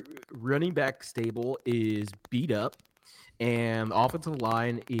their running back stable is beat up. And the offensive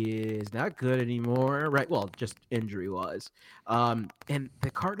line is not good anymore, right? Well, just injury-wise. And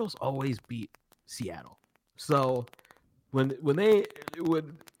the Cardinals always beat Seattle. So when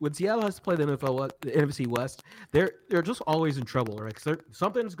Seattle has to play the NFC West, they're just always in trouble, right? Because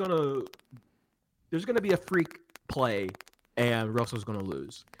there's gonna be a freak play, and Russell's gonna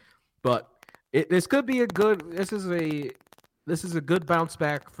lose. But this could be this is a good bounce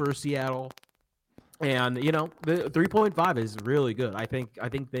back for Seattle. And the 3.5 is really good. I think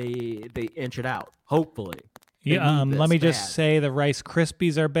they inch it out. Hopefully. Yeah. Let me just say the Rice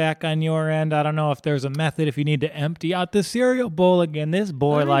Krispies are back on your end. I don't know if there's a method if you need to empty out the cereal bowl again. This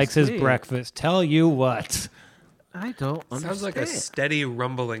boy likes his breakfast. Tell you what. I don't understand. Sounds like a steady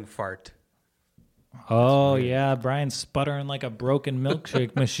rumbling fart. Oh yeah, Brian's sputtering like a broken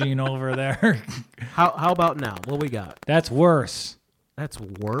milkshake machine over there. How about now? What we got? That's worse. That's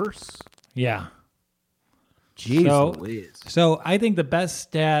worse? Yeah. Jeez. So I think the best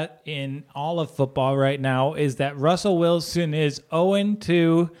stat in all of football right now is that Russell Wilson is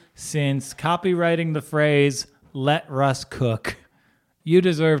 0-2 since copywriting the phrase, let Russ cook. You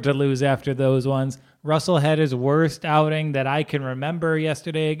deserve to lose after those ones. Russell had his worst outing that I can remember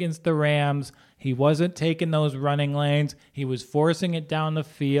yesterday against the Rams. He wasn't taking those running lanes. He was forcing it down the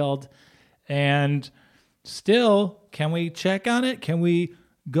field. And still, can we check on it? Can we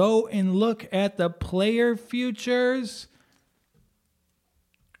go and look at the player futures?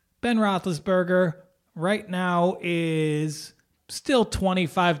 Ben Roethlisberger right now is still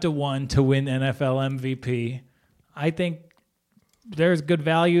 25-1 to win NFL MVP. I think there's good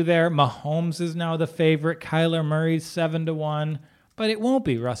value there. Mahomes is now the favorite. Kyler Murray's 7-1, but it won't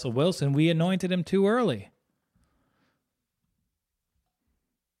be Russell Wilson. We anointed him too early.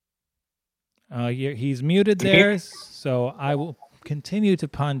 He's muted there, so I will continue to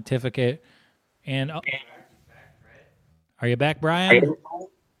pontificate. And are you back, Brian?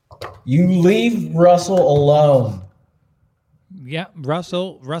 You leave Russell alone. Yeah,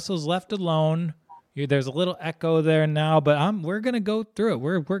 Russell's left alone. There's a little echo there now, but we're gonna go through it.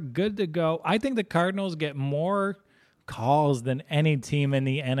 We're good to go. I think the Cardinals get more calls than any team in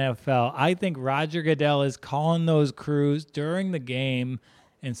the NFL. I think Roger Goodell is calling those crews during the game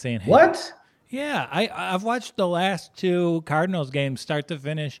and saying, "Hey, What? yeah, I've watched the last 2 Cardinals games start to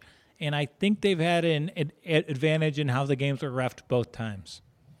finish, and I think they've had an advantage in how the games were reffed both times."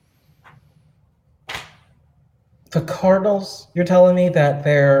 The Cardinals? You're telling me that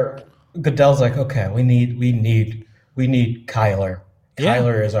Goodell's like, okay, we need Kyler. Yeah.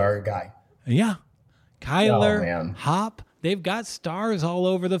 Kyler is our guy. Yeah. Kyler, Oh, man. Hop, they've got stars all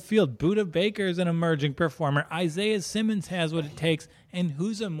over the field. Buda Baker is an emerging performer. Isaiah Simmons has what it takes. And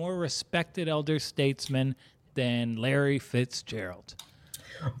who's a more respected elder statesman than Larry Fitzgerald?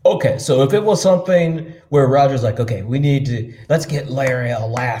 Okay, so if it was something where Roger's like, okay, let's get Larry a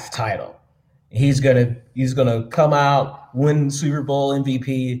last title. He's gonna come out, win Super Bowl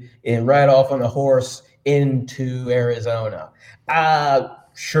MVP, and ride off on a horse into Arizona.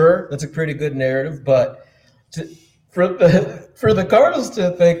 Sure, that's a pretty good narrative, but for the Cardinals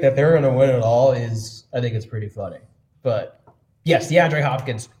to think that they're gonna win it all I think it's pretty funny. But yes, DeAndre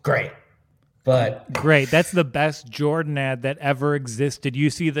Hopkins, great. But great. That's the best Jordan ad that ever existed. You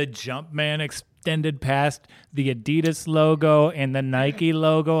see the Jumpman extended past the Adidas logo and the Nike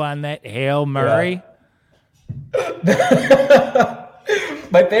logo on that Hail Murray. Yeah.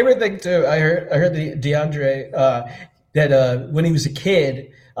 My favorite thing too, I heard the DeAndre that when he was a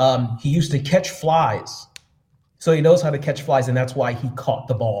kid, he used to catch flies. So he knows how to catch flies, and that's why he caught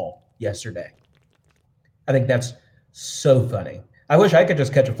the ball yesterday. I think that's so funny. I wish I could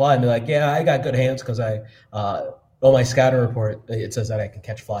just catch a fly and be like, yeah, I got good hands because on my scouting report, it says that I can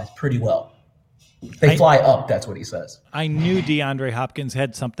catch flies pretty well. They fly up, that's what he says. I knew DeAndre Hopkins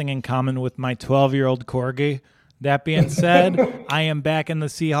had something in common with my 12-year-old corgi. That being said, I am back in the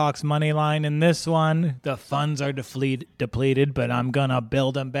Seahawks money line in this one. The funds are depleted, but I'm going to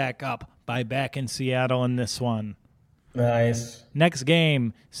build them back up by back in Seattle in this one. Nice. Next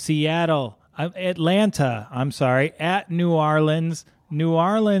game, at New Orleans. New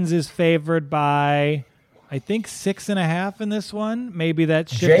Orleans is favored by, I think, 6.5 in this one. Maybe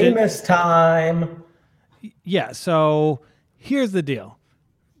that's shifted. Jameis time. Yeah, so here's the deal.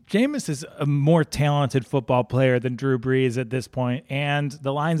 Jameis is a more talented football player than Drew Brees at this point, and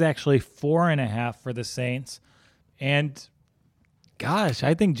the line's actually 4.5 for the Saints. And gosh,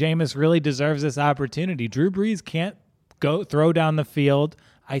 I think Jameis really deserves this opportunity. Drew Brees can't go throw down the field.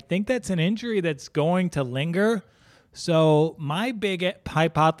 I think that's an injury that's going to linger. So my big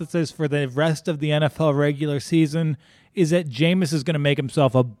hypothesis for the rest of the NFL regular season is that Jameis is going to make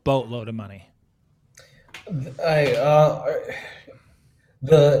himself a boatload of money.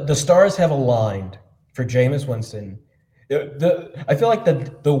 The stars have aligned for Jameis Winston. I feel like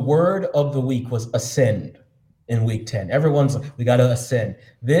the word of the week was ascend in week 10. Everyone's like, we got to ascend.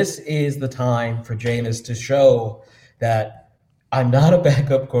 This is the time for Jameis to show that I'm not a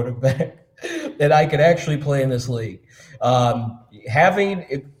backup quarterback, that I could actually play in this league. Now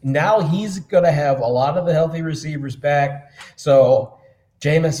he's going to have a lot of the healthy receivers back. So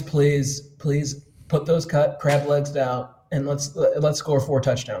Jameis, please put those crab legs down and let's score 4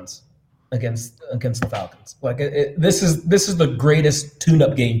 touchdowns against the Falcons. Like this is the greatest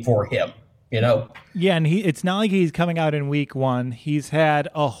tune-up game for him. You know? Yeah, and it's not like he's coming out in week 1. He's had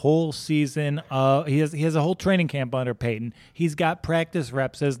a whole season. He has a whole training camp under Peyton. He's got practice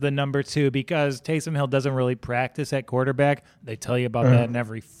reps as the number 2 because Taysom Hill doesn't really practice at quarterback. They tell you about that in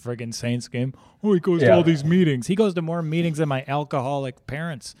every friggin' Saints game. Oh, he goes to all these meetings. He goes to more meetings than my alcoholic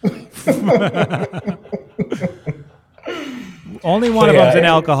parents. Only one of them's an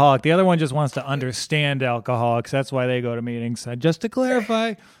alcoholic. The other one just wants to understand alcoholics. That's why they go to meetings. Just to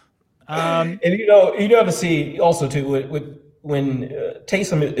clarify. And you have to see also too when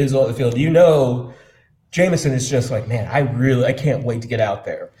Taysom is on the field, Jameson is just like, man, I can't wait to get out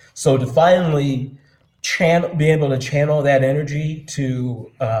there. So to finally be able to channel that energy to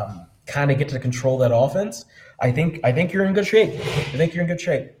kind of get to control that offense, I think you're in good shape.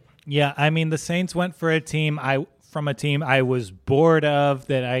 Yeah, I mean the Saints went for a team I was bored of,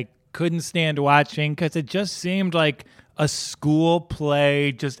 that I couldn't stand watching because it just seemed like a school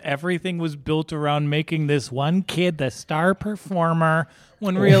play. Just everything was built around making this one kid the star performer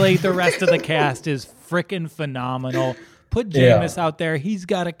when really the rest of the cast is freaking phenomenal. Put Jameis out there. He's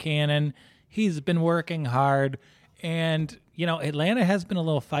got a cannon. He's been working hard. And, Atlanta has been a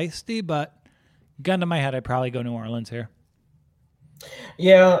little feisty, but gun to my head, I'd probably go New Orleans here.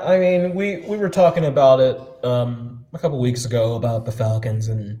 Yeah, I mean, we were talking about it a couple weeks ago about the Falcons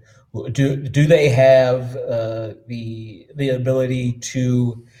and do they have the ability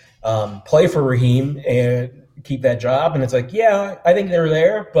to play for Raheem and keep that job. And it's like, yeah, I think they're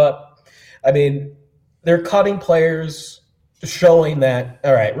there, but I mean, they're cutting players, showing that,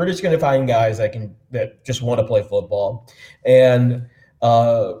 all right, we're just going to find guys that just want to play football, and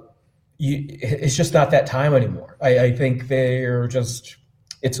it's just not that time anymore. I think they're just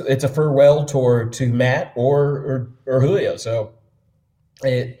it's a farewell tour to Matt or Julio. So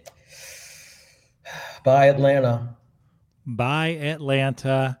bye Atlanta. Bye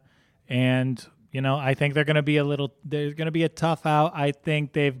Atlanta. And I think there's going to be a tough out. I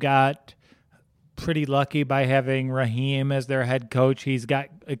think they've got pretty lucky by having Raheem as their head coach. He's got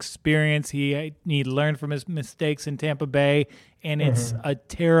experience. He learned from his mistakes in Tampa Bay, and it's a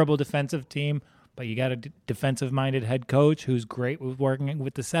terrible defensive team, but you got a defensive-minded head coach who's great with working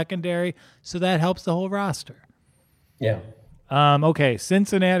with the secondary, so that helps the whole roster. Yeah. Okay,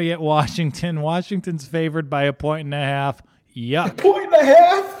 Cincinnati at Washington. Washington's favored by 1.5. Yuck.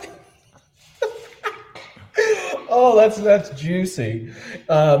 1.5? Oh, that's juicy.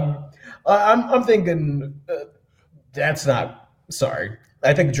 I'm thinking that's not. Sorry,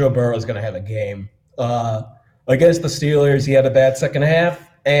 I think Joe Burrow is going to have a game against the Steelers. He had a bad second half,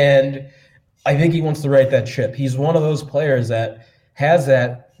 and I think he wants to right that ship. He's one of those players that has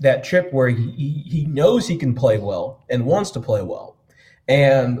that chip where he knows he can play well and wants to play well.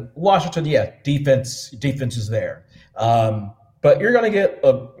 And Washington, defense is there. But you're going to get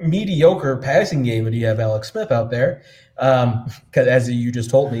a mediocre passing game when you have Alex Smith out there. Because as you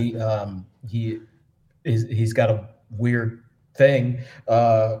just told me, he's got a weird thing.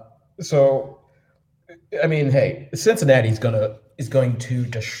 So, I mean, hey, Cincinnati is going to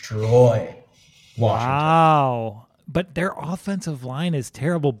destroy Washington. Wow. But their offensive line is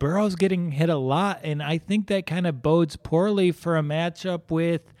terrible. Burrow's getting hit a lot, and I think that kind of bodes poorly for a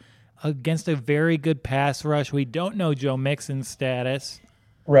matchup against a very good pass rush. We don't know Joe Mixon's status.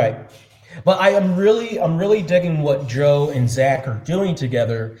 Right. But I'm really digging what Joe and Zach are doing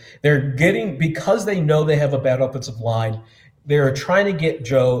together. They're because they know they have a bad offensive line, they're trying to get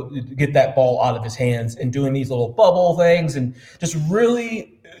that ball out of his hands and doing these little bubble things and just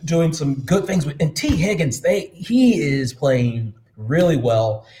really doing some good things. And T. Higgins, he is playing really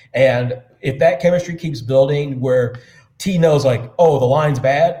well. And if that chemistry keeps building where T knows like, oh, the line's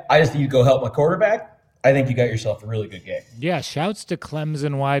bad, I just need to go help my quarterback, I think you got yourself a really good game. Yeah, shouts to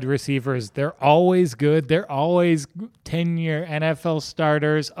Clemson wide receivers. They're always good. They're always 10-year NFL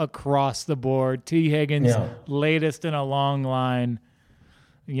starters across the board. T. Higgins, latest in a long line.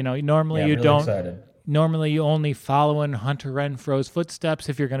 Normally you don't. Excited. Normally you only follow in Hunter Renfro's footsteps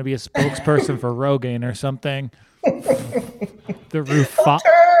if you're going to be a spokesperson for Rogaine or something. The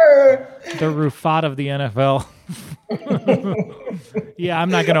Rufat of the NFL. Yeah,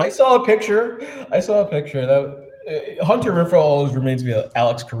 I'm not gonna. I saw a picture that Hunter Renfrow always reminds me of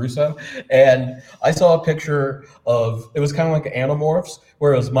Alex Caruso, and I saw a picture of it was kind of like Animorphs,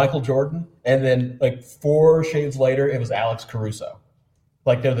 where it was Michael Jordan, and then like 4 shades later, it was Alex Caruso.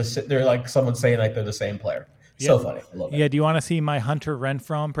 Like they're like someone saying like they're the same player. Yeah. So funny. I love it. Yeah. Do you want to see my Hunter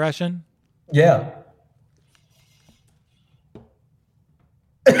Renfrow impression? Yeah.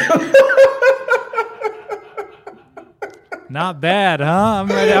 Not bad, huh?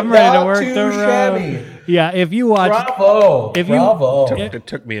 I'm ready to work the road. Yeah, if you watch, bravo. It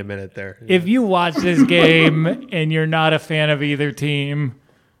took me a minute there. If you watch this game and you're not a fan of either team,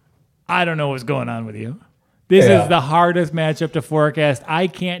 I don't know what's going on with you. This is the hardest matchup to forecast. I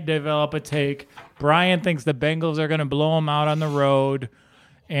can't develop a take. Brian thinks the Bengals are going to blow them out on the road,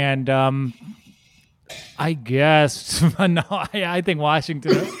 and I guess no. I think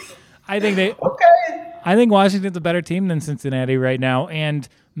Washington. I think Washington's a better team than Cincinnati right now, and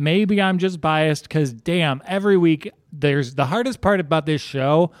maybe I'm just biased because, damn, every week there's the hardest part about this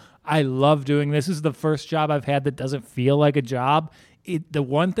show. I love doing this. This is the first job I've had that doesn't feel like a job. The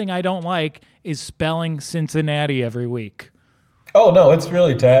one thing I don't like is spelling Cincinnati every week. Oh no, it's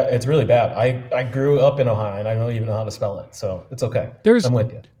really bad. I grew up in Ohio and I don't even know how to spell it, so it's okay. I'm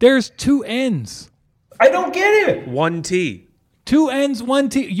with you. There's 2 N's. I don't get it. 1 T. 2 N's, 1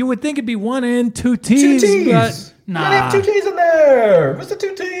 T. You would think it'd be 1 N, 2 T's. 2 T's. But nah. You have 2 T's in there. What's the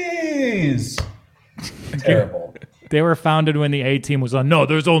 2 T's? Terrible. They were founded when the A team was on. No,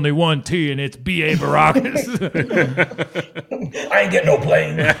 there's only 1 T, and it's B.A. Baracus. I ain't getting no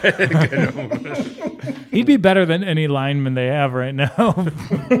plane. He'd be better than any lineman they have right now.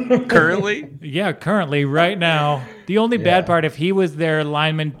 Currently? Yeah, currently, right now. The only bad part, if he was their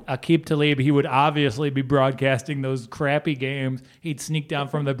lineman, Aqib Talib, he would obviously be broadcasting those crappy games. He'd sneak down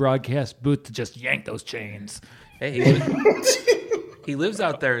from the broadcast booth to just yank those chains. Hey, he lives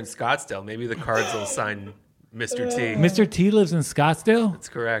out there in Scottsdale. Maybe the Cards will sign Mr. T. Mr. T lives in Scottsdale? That's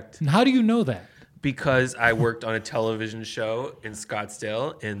correct. And how do you know that? Because I worked on a television show in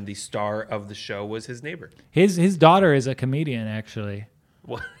Scottsdale, and the star of the show was his neighbor. His daughter is a comedian, actually.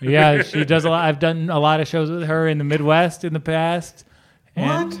 What? Yeah, she does a lot. I've done a lot of shows with her in the Midwest in the past.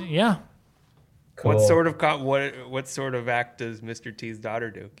 And, What? yeah. Cool. What sort of act does Mr. T's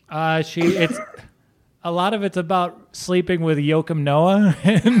daughter do? It's a lot of it's about sleeping with Joachim Noah,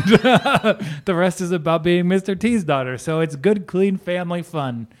 and the rest is about being Mr. T's daughter. So it's good, clean family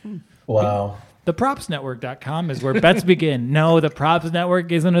fun. Wow. ThePropsNetwork.com is where bets begin. No, the Props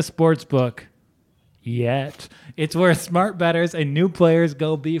Network isn't a sports book yet. It's where smart bettors and new players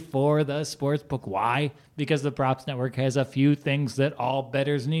go before the sports book. Why? Because the Props Network has a few things that all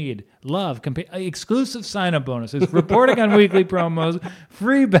bettors need. Love, exclusive sign-up bonuses, reporting on weekly promos,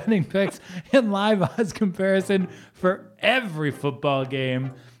 free betting picks, and live odds comparison for every football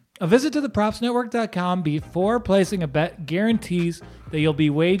game. A visit to thepropsnetwork.com before placing a bet guarantees that you'll be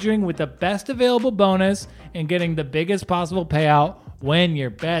wagering with the best available bonus and getting the biggest possible payout when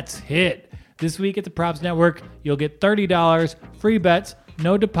your bets hit. This week at the Props Network, you'll get $30 free bets,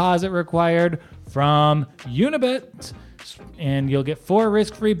 no deposit required from Unibet, and you'll get 4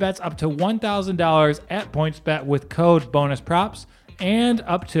 risk-free bets up to $1,000 at PointsBet with code BONUSPROPS, and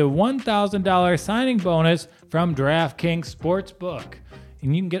up to $1,000 signing bonus from DraftKings Sportsbook.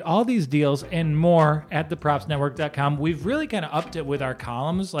 And you can get all these deals and more at thepropsnetwork.com. We've really kind of upped it with our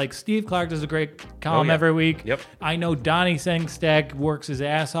columns. Like Steve Clark does a great column every week. Yep. I know Donnie Sengstag works his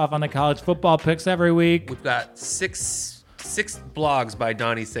ass off on the college football picks every week. We've got six blogs by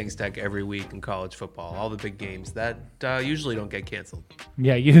Donnie Sengstag every week in college football. All the big games that usually don't get canceled.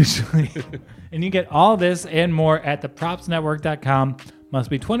 Yeah, usually. And you get all this and more at thepropsnetwork.com. Must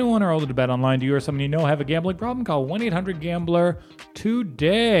be 21 or older to bet online. Do you or someone you know have a gambling problem? Call 1-800-GAMBLER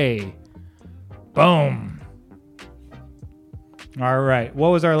today. Boom. All right.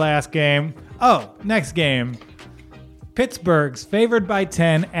 What was our last game? Oh, next game. Pittsburgh's favored by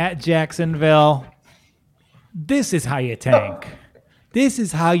 10 at Jacksonville. This is how you tank. This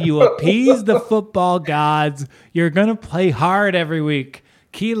is how you appease the football gods. You're going to play hard every week.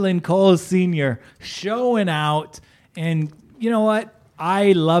 Keelan Cole Sr. showing out. And you know what?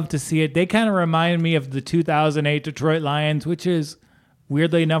 I love to see it. They kind of remind me of the 2008 Detroit Lions, which is,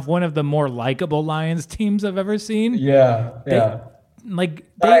 weirdly enough, one of the more likable Lions teams I've ever seen. Yeah. They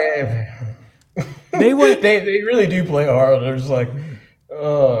really do play hard. They're just like,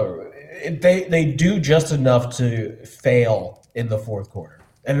 they do just enough to fail in the fourth quarter,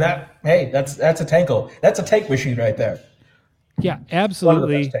 and that's a tanko. That's a tank machine right there. Yeah, absolutely. One of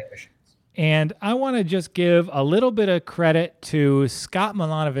the best tank machines. And I want to just give a little bit of credit to Scott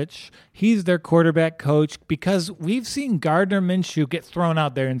Milanovic. He's their quarterback coach, because we've seen Gardner Minshew get thrown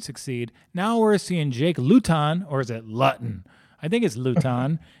out there and succeed. Now we're seeing Jake Luton, or is it Luton? I think it's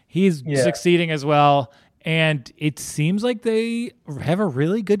Luton. He's succeeding as well. And it seems like they have a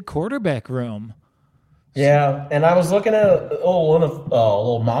really good quarterback room. Yeah, and I was looking at a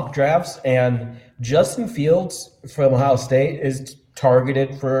little mock drafts, and Justin Fields from Ohio State is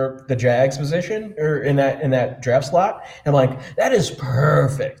targeted for the Jags position, or in that draft slot. I'm like, that is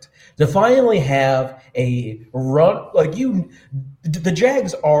perfect to finally have a run. The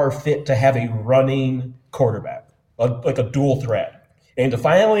Jags are fit to have a running quarterback, like a dual threat, and to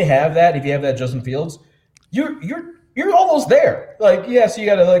finally have that, if you have that Justin Fields, you're almost there. Like, yes, you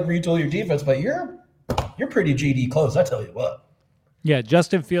got to retool your defense, but you're pretty GD close. I tell you what. Yeah,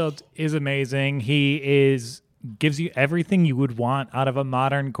 Justin Fields is amazing. He gives you everything you would want out of a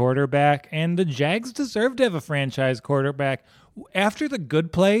modern quarterback, and the Jags deserve to have a franchise quarterback. After The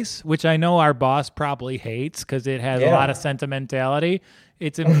Good Place, which I know our boss probably hates because it has a lot of sentimentality.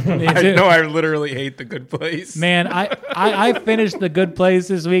 I literally hate The Good Place. Man, I finished The Good Place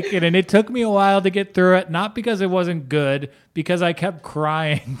this weekend, and it took me a while to get through it, not because it wasn't good, because I kept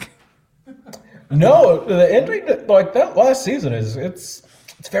crying. No, the ending that last season it's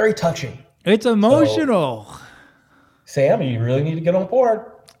very touching. It's emotional. So, Sam, you really need to get on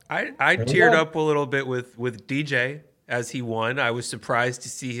board. I teared up a little bit with DJ as he won. I was surprised to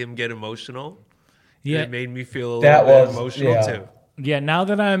see him get emotional. Yeah, it made me feel a little bit emotional too. Yeah, now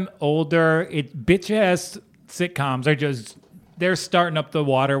that I'm older, bitch-ass sitcoms they're starting up the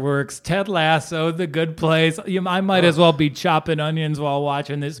waterworks. Ted Lasso, The Good Place. I might as well be chopping onions while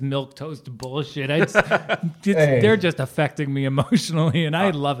watching this milquetoast bullshit. They're just affecting me emotionally, and I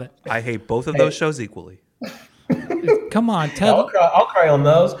love it. I hate both of those shows equally. Come on, Ted. I'll cry on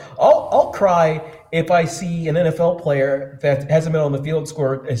those. I'll cry if I see an NFL player that hasn't been on the field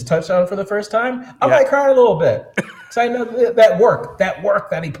score his touchdown for the first time, I Yeah. might cry a little bit. So I know that work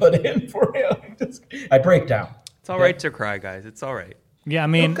that he put in for him. I break down. It's all right to cry, guys. It's all right. Yeah, I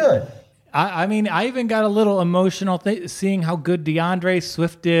mean, Good. I mean, I even got a little emotional seeing how good DeAndre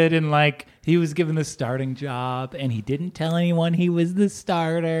Swift did, and like he was given the starting job, and he didn't tell anyone he was the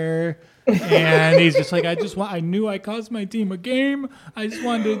starter. And he's just like, I knew I cost my team a game. I just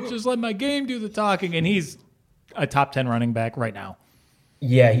wanted to just let my game do the talking, and he's a top 10 running back right now.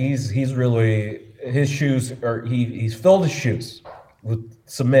 Yeah, he's really his shoes are he's filled his shoes with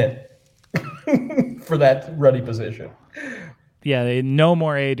cement for that running position. Yeah, no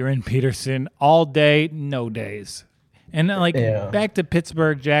more Adrian Peterson all day, no days. And back to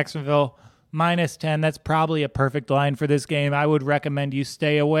Pittsburgh, Jacksonville, -10. That's probably a perfect line for this game. I would recommend you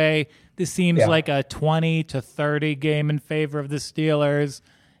stay away. This seems like a 20-30 game in favor of the Steelers.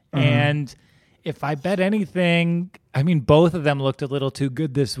 And if I bet anything, I mean, both of them looked a little too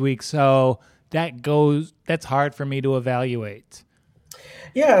good this week. So that's hard for me to evaluate.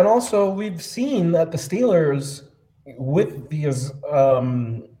 Yeah, and also we've seen that the Steelers, with these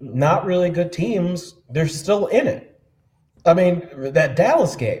not really good teams, they're still in it. I mean, that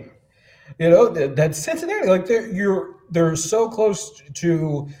Dallas game, that Cincinnati, like they're so close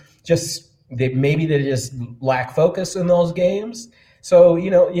to maybe they just lack focus in those games. So you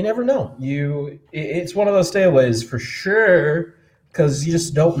never know. It's one of those stayaways for sure, because you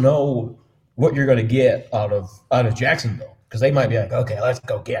just don't know what you're going to get out of Jacksonville, because they might be like, okay, let's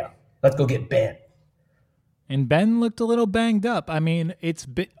go get him. Let's go get Ben. And Ben looked a little banged up. I mean,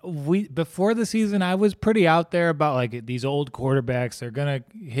 before the season, I was pretty out there about like these old quarterbacks. They're gonna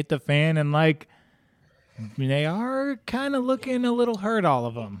hit the fan, and like they are kind of looking a little hurt. All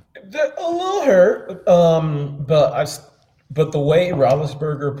of them. They're a little hurt, but the way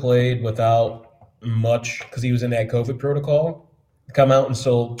Roethlisberger played without much, because he was in that COVID protocol, come out and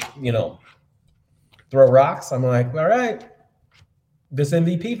still throw rocks. I'm like, all right, this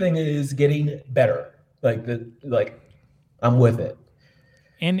MVP thing is getting better. Like I'm with it.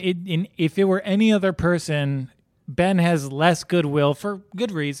 And if it were any other person, Ben has less goodwill for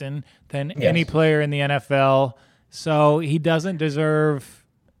good reason than any player in the NFL. So he doesn't deserve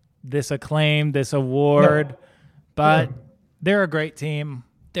this acclaim, this award. No. But they're a great team.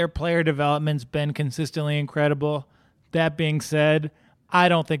 Their player development's been consistently incredible. That being said, I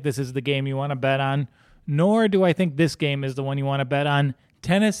don't think this is the game you want to bet on, nor do I think this game is the one you want to bet on.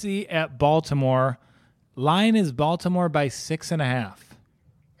 Tennessee at Baltimore. Line is Baltimore by 6.5.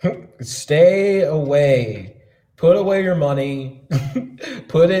 Stay away. Put away your money.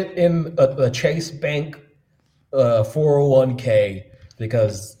 Put it in a Chase Bank 401k,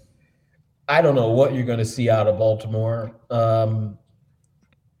 because I don't know what you're going to see out of Baltimore.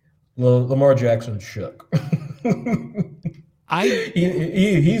 Lamar Jackson shook.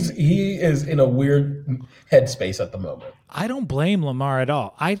 He is in a weird headspace at the moment. I don't blame Lamar at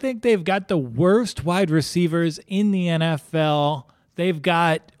all. I think they've got the worst wide receivers in the NFL. They've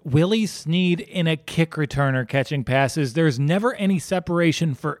got Willie Snead in a kick returner catching passes. There's never any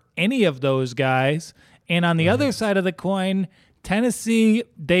separation for any of those guys. And on the other side of the coin, Tennessee,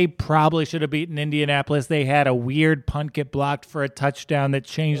 they probably should have beaten Indianapolis. They had a weird punt get blocked for a touchdown that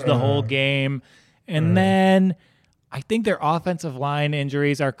changed the whole game. And then I think their offensive line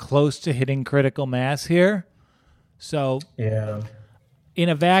injuries are close to hitting critical mass here. So in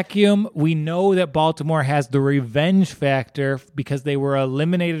a vacuum, we know that Baltimore has the revenge factor because they were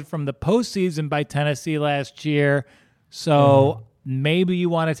eliminated from the postseason by Tennessee last year. So maybe you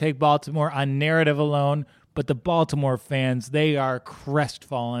want to take Baltimore on narrative alone, but the Baltimore fans, they are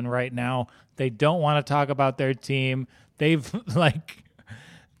crestfallen right now. They don't want to talk about their team. They've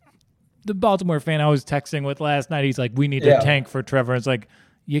the Baltimore fan I was texting with last night, he's like, we need to tank for Trevor. It's like,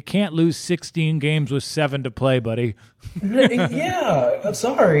 you can't lose 16 games with 7 to play, buddy. I'm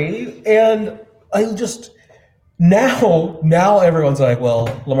sorry. And I just now everyone's like, well,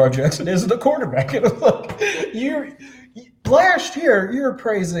 Lamar Jackson isn't the quarterback. And it's like, last year you were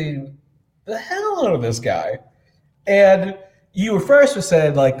praising the hell out of this guy, and you were first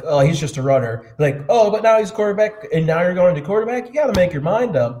said like, oh, he's just a runner. Like, oh, but now he's a quarterback, and now you're going to quarterback. You got to make your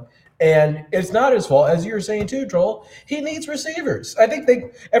mind up. And it's not his fault, as you were saying too, Joel. He needs receivers. I think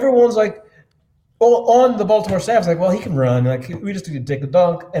everyone's like, well, on the Baltimore staff's like, well, he can run. Like, we just need to take a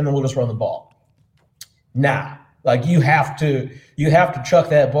dunk, and then we'll just run the ball. Nah, like you have to chuck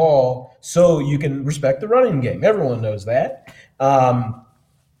that ball so you can respect the running game. Everyone knows that. And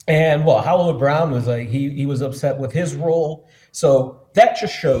Hollywood Brown was like, he was upset with his role. So that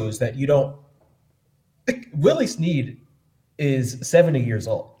just shows that you don't. Willie Snead is 70 years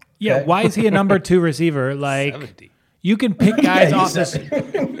old. Yeah, Okay. why is he a number 2 receiver? Like 70. you can pick guys Yeah, off this.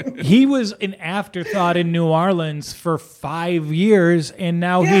 He was an afterthought in New Orleans for 5 years, and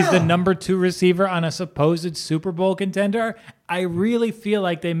now he's the Yeah. number 2 receiver on a supposed Super Bowl contender. I really feel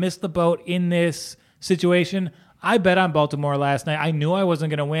like they missed the boat in this situation. I bet on Baltimore last night. I knew I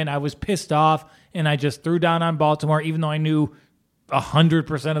wasn't going to win. I was pissed off, and I just threw down on Baltimore, even though I knew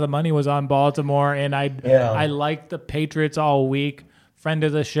 100% of the money was on Baltimore, and I liked the Patriots all week. Friend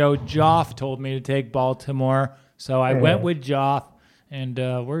of the show, Joff, told me to take Baltimore, so I went with Joff, and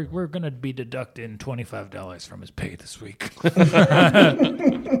we're going to be deducting $25 from his pay this week.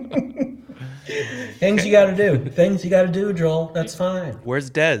 Things you got to do. Things you got to do, Joel. That's fine. Where's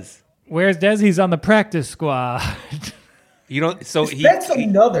Dez? Where's Dez? He's on the practice squad. You don't. So That's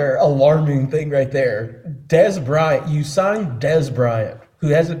another alarming thing right there. Dez Bryant. You signed Dez Bryant, who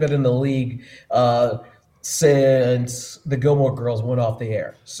hasn't been in the league since the Gilmore Girls went off the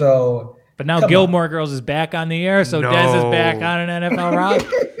air. So, But now come Gilmore Girls is back on the air, so No. Dez is back on an NFL route.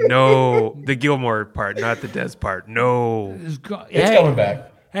 No, the Gilmore part, not the Dez part. No. It's coming back.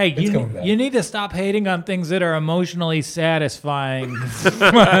 Hey, It's coming back. you need to stop hating on things that are emotionally satisfying.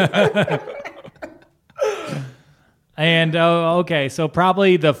 And okay, so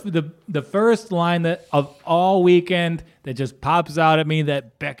probably the first line that of all weekend that just pops out at me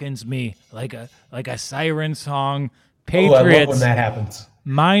that beckons me like a siren song. Oh, I love when Patriots that happens.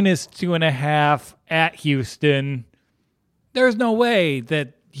 -2.5 at Houston. There's no way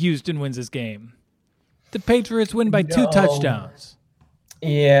that Houston wins this game. The Patriots win by 2 No. touchdowns.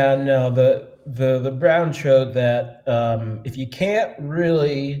 Yeah, no. The Browns showed that if you can't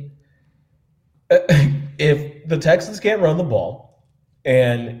really, if the Texans can't run the ball,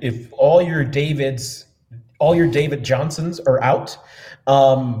 and if all your David Johnsons are out,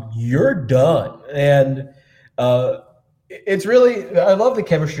 you're done. And it's really, I love the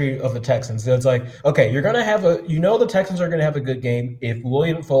chemistry of the Texans. It's like, okay, you're gonna have the Texans are gonna have a good game if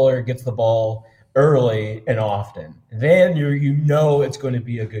William Fuller gets the ball early and often. Then you know it's going to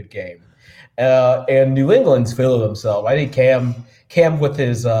be a good game. And New England's feeling themselves. I think Cam with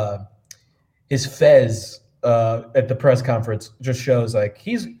his fez at the press conference just shows like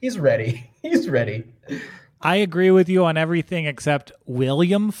he's ready. He's ready. I agree with you on everything except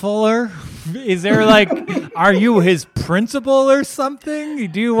William Fuller. Is there like, are you his principal or something?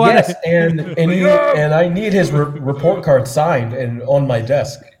 Do you want? Yes, and I need his report card signed and on my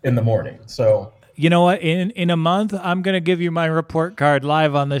desk in the morning. So You know what? In a month, I'm gonna give you my report card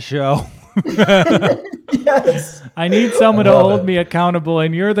live on the show. yes, I need someone to love hold it. me accountable,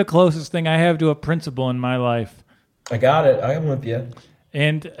 and you're the closest thing I have to a principal in my life. I got it. I am with you.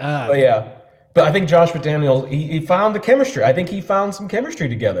 And But yeah. But I think Josh McDaniels, he found the chemistry. I think he found some chemistry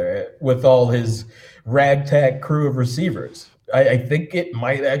together with all his ragtag crew of receivers. I think it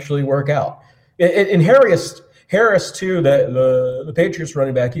might actually work out. And Harris too, the Patriots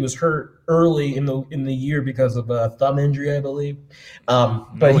running back, he was hurt early in the year because of a thumb injury, I believe.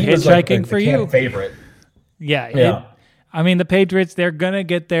 But he was like hitchhiking the for camp you. favorite. yeah. I mean, the Patriots, they're going to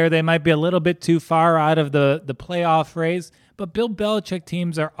get there. They might be a little bit too far out of the playoff race, but Bill Belichick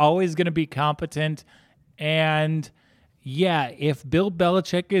teams are always going to be competent. And yeah, if Bill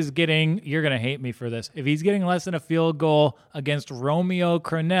Belichick is getting, you're going to hate me for this, if he's getting less than a field goal against Romeo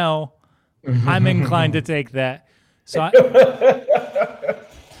Crennel, I'm inclined to take that. So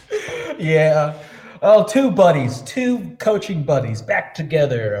Yeah. Oh, two coaching buddies back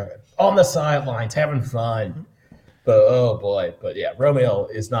together on the sidelines having fun. But oh boy, but yeah, Romeo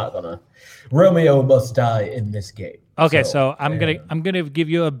must die in this game. okay, so I'm gonna give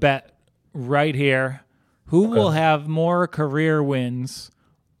you a bet right here. Who will have more career wins?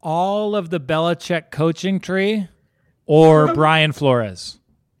 All of the Belichick coaching tree or Brian Flores?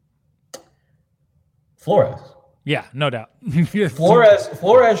 Flores. Yeah, no doubt.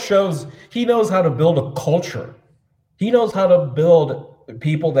 Flores shows he knows how to build a culture. He knows how to build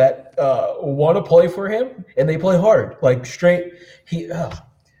people that want to play for him and they play hard, like straight.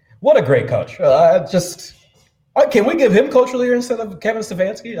 What a great coach! Can we give him coach of the year instead of Kevin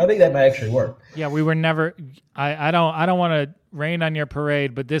Stefanski? I think that might actually work. Yeah, we were never. I don't want to rain on your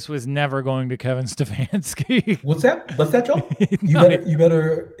parade, but this was never going to Kevin Stefanski. What's that, Joel? You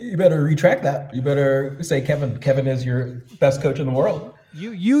better retract that. You better say Kevin is your best coach in the world.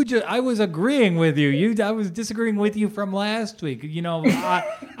 I was agreeing with you. I was disagreeing with you from last week. You know,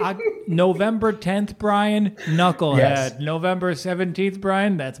 November 10th, Brian, knucklehead. Yes. November 17th,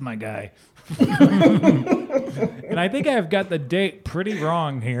 Brian, that's my guy. And I think I've got the date pretty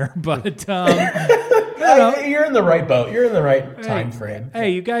wrong here, but You're in the right boat. You're in the right time frame.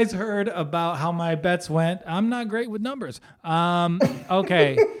 Hey, you guys heard about how my bets went. I'm not great with numbers.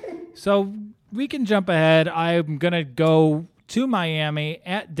 Okay. So we can jump ahead. I'm going to go to Miami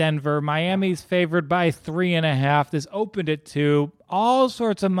at Denver. Miami's favored by 3.5. This opened at 2. All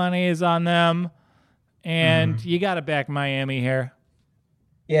sorts of money is on them, and you got to back Miami here.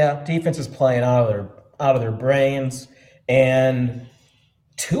 Yeah, defense is playing out of their brains, and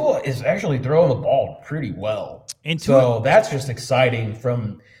Tua is actually throwing the ball pretty well. So that's just exciting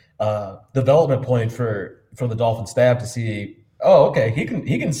from development point for the Dolphin staff to see. Oh, okay, he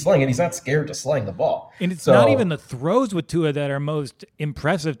can sling it. He's not scared to sling the ball. And it's not even the throws with Tua that are most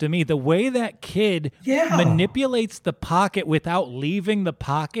impressive to me. The way that kid manipulates the pocket without leaving the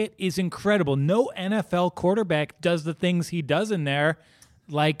pocket is incredible. No NFL quarterback does the things he does in there.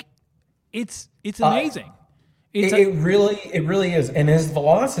 Like, it's amazing. It really is, and his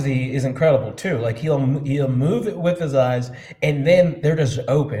velocity is incredible too. Like he'll move it with his eyes, and then they're just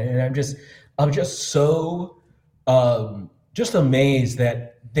open. And I'm just so just amazed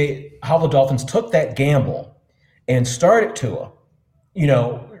that how the Dolphins took that gamble and started Tua,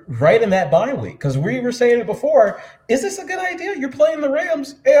 right in that bye week. Because we were saying it before, is this a good idea? You're playing the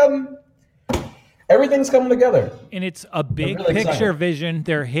Rams, and everything's coming together. And it's a big picture vision.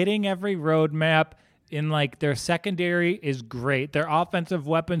 They're hitting every roadmap. In their secondary is great. Their offensive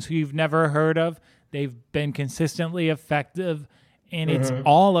weapons who you've never heard of, they've been consistently effective, and it's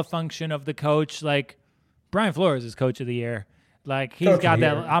all a function of the coach. Like Brian Flores is coach of the year. Like he's got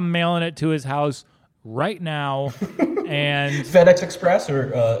that. I'm mailing it to his house right now, and FedEx Express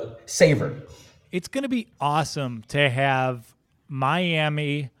or Saver. It's going to be awesome to have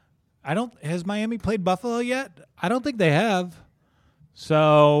Miami. Has Miami played Buffalo yet? I don't think they have.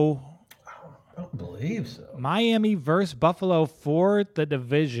 So. I don't believe so. Miami versus Buffalo for the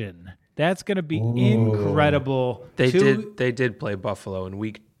division. That's going to be incredible. They did play Buffalo in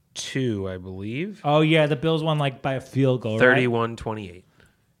week 2, I believe. Oh yeah, the Bills won by a field goal, 31-28.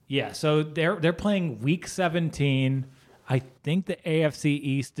 Yeah, so they're playing week 17. I think the AFC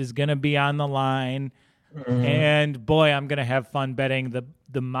East is going to be on the line. And boy, I'm going to have fun betting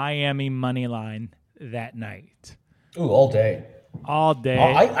the Miami money line that night. Ooh, all day. All day.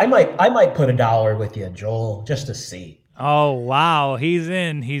 I might put $1 with you, Joel, just to see. Oh wow, he's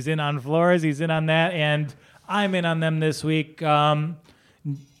in. He's in on Flores. He's in on that, and I'm in on them this week.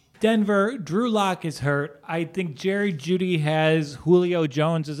 Denver, Drew Lock is hurt. I think Jerry Jeudy has Julio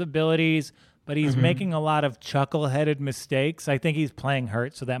Jones' abilities, but he's making a lot of chuckle-headed mistakes. I think he's playing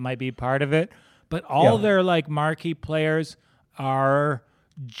hurt, so that might be part of it. But all their marquee players are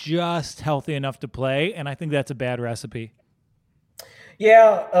just healthy enough to play, and I think that's a bad recipe.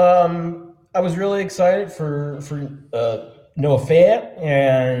 Yeah, I was really excited for Noah Fant,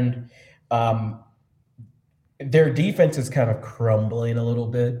 and their defense is kind of crumbling a little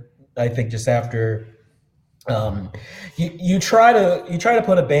bit. I think just after you try to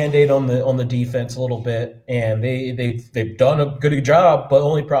put a Band-Aid on the defense a little bit, and they've done a good job. But the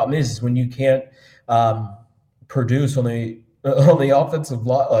only problem is when you can't produce on the offensive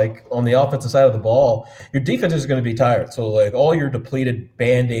on the offensive side of the ball, your defense is going to be tired. So all your depleted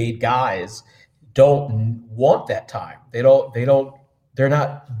Band-Aid guys don't want that time. They're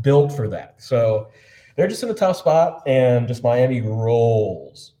not built for that. So they're just in a tough spot, and just Miami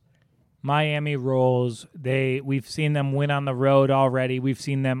rolls. Miami rolls. We've seen them win on the road already. We've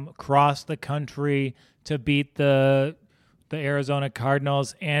seen them cross the country to beat the Arizona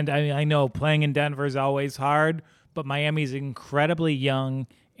Cardinals. And I know playing in Denver is always hard, but Miami's incredibly young,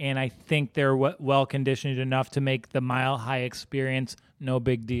 and I think they're well-conditioned enough to make the Mile High experience no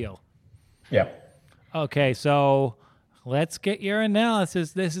big deal. Yeah. Okay, so let's get your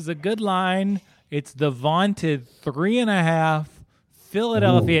analysis. This is a good line. It's the vaunted 3.5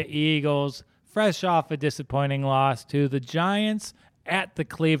 Philadelphia Eagles, fresh off a disappointing loss to the Giants at the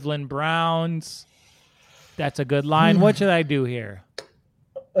Cleveland Browns. That's a good line. What should I do here?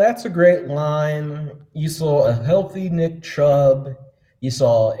 That's a great line. You saw a healthy Nick Chubb. You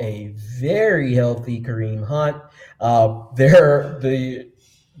saw a very healthy Kareem Hunt.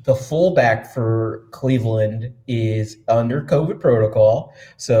 The fullback for Cleveland is under COVID protocol,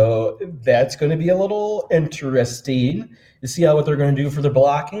 so that's going to be a little interesting to see what they're going to do for their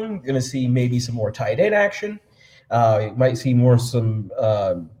blocking. You're going to see maybe some more tight end action. You might see some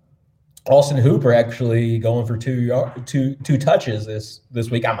Austin Hooper actually going for two touches this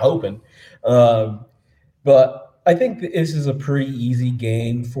week. I'm hoping, but I think this is a pretty easy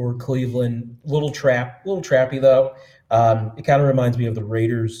game for Cleveland. Little trappy though. It kind of reminds me of the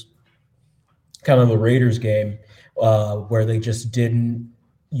Raiders game where they just didn't.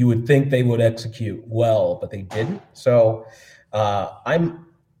 You would think they would execute well, but they didn't. So I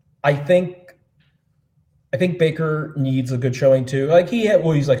think I think Baker needs a good showing too.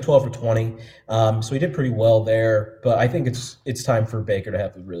 He's like 12 for 20, so he did pretty well there. But I think it's time for Baker to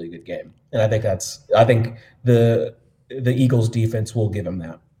have a really good game, and I think the Eagles defense will give him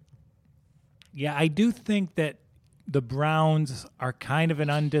that. Yeah, I do think that the Browns are kind of an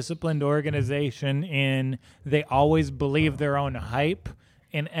undisciplined organization in they always believe their own hype.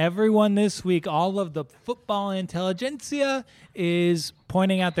 And everyone this week, all of the football intelligentsia is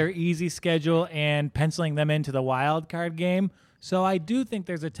pointing out their easy schedule and penciling them into the wild card game. So I do think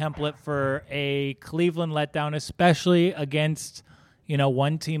there's a template for a Cleveland letdown, especially against,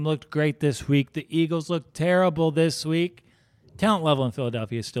 one team looked great this week. The Eagles looked terrible this week. Talent level in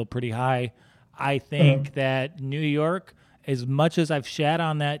Philadelphia is still pretty high. I think that New York, as much as I've shat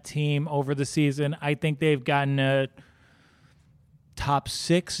on that team over the season, I think they've gotten a top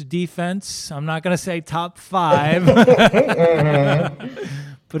 6 defense. I'm not going to say top 5,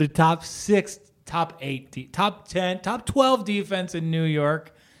 but a top 6, top 8, top 10, top 12 defense in New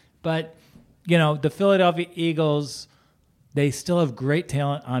York. But, the Philadelphia Eagles, they still have great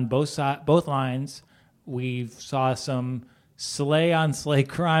talent on both lines. We saw some slay on slay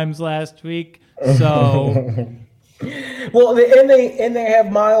crimes last week. So, well, they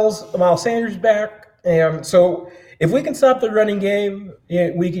have Miles Sanders back, and so if we can stop the running game,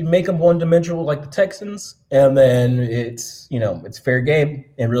 we can make them one-dimensional like the Texans, and then it's fair game.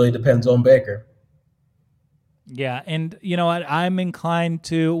 It really depends on Baker. Yeah, and you know what? I'm inclined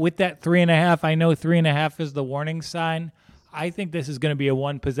to, with that 3.5, I know 3.5 is the warning sign. I think this is going to be a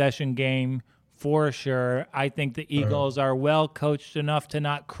one-possession game for sure. I think the Eagles are well coached enough to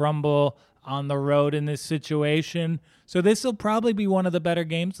not crumble on the road in this situation. So this will probably be one of the better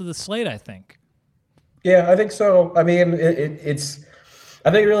games of the slate, I think. Yeah, I think so. I mean, I think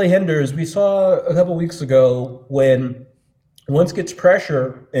it really hinders. We saw a couple weeks ago when Wentz gets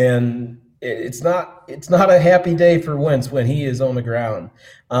pressure, and it's not a happy day for Wentz when he is on the ground.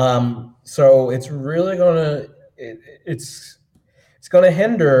 So it's really it's going to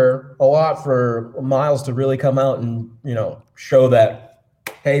hinder a lot for Miles to really come out and show that,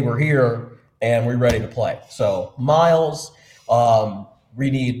 hey, we're here and we're ready to play. So Miles, we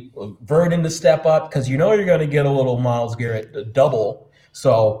need Vernon to step up because you're going to get a little Myles Garrett double,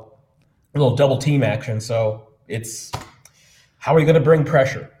 so a little double team action. So it's how are we going to bring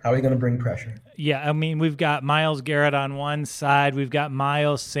pressure? Yeah, I mean, we've got Myles Garrett on one side. We've got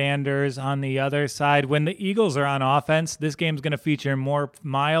Miles Sanders on the other side. When the Eagles are on offense, this game's going to feature more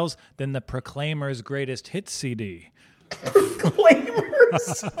Miles than the Proclaimers' greatest hits CD. Proclaimers?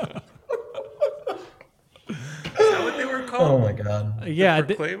 Is that what they were called? Oh, my God. Yeah.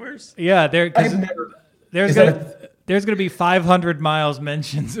 The Proclaimers? There's going to be 500 Miles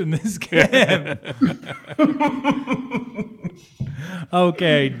mentions in this game.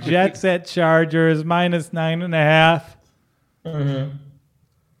 Okay, Jets at Chargers, -9.5. Mm-hmm.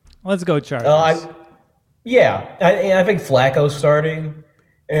 Let's go Chargers. I think Flacco's starting,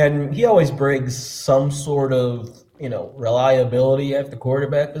 and he always brings some sort of reliability at the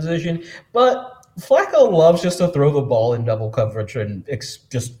quarterback position. But Flacco loves just to throw the ball in double coverage and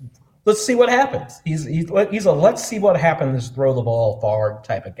just let's see what happens. He's a let's see what happens, throw the ball far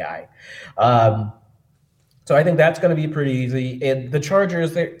type of guy. So I think that's going to be pretty easy. And the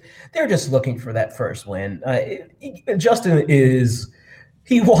Chargers, they're just looking for that first win. Justin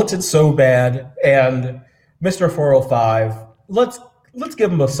he wants it so bad, and Mr. 405, let's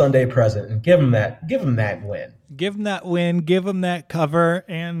give him a Sunday present and give him that win. Give him that win, give him that cover,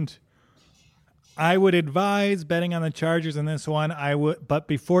 and I would advise betting on the Chargers in this one. But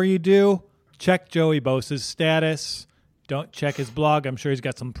before you do, check Joey Bosa's status. Don't check his blog. I'm sure he's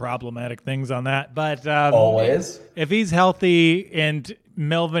got some problematic things on that. But always, if he's healthy and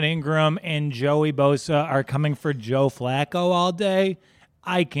Melvin Ingram and Joey Bosa are coming for Joe Flacco all day,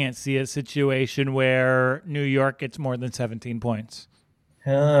 I can't see a situation where New York gets more than 17 points.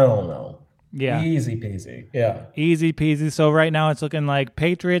 Hell no. Yeah. Easy peasy. Yeah. Easy peasy. So right now it's looking like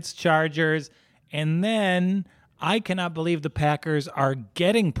Patriots, Chargers, and then I cannot believe the Packers are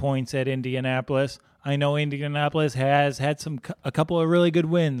getting points at Indianapolis. I know Indianapolis has had a couple of really good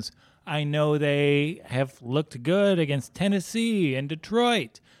wins. I know they have looked good against Tennessee and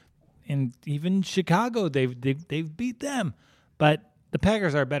Detroit, and even Chicago. They've beat them, but the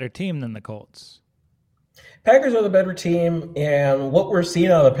Packers are a better team than the Colts. Packers are the better team, and what we're seeing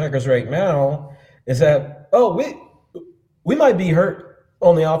out of the Packers right now is that we might be hurt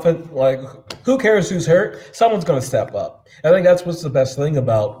on the offense. Like, who cares who's hurt? Someone's going to step up. I think that's what's the best thing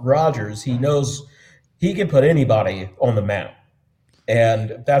about Rodgers. He knows he can put anybody on the map,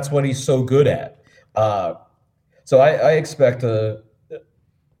 and that's what he's so good at. So I expect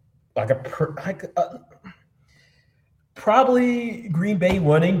Probably Green Bay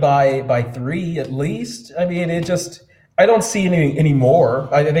winning by 3 at least. I mean, I don't see any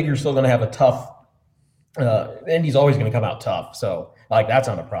more. I think you're still going to have a tough. Indy's always going to come out tough, so like that's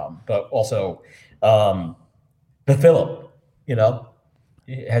not a problem. But also, the Phillip,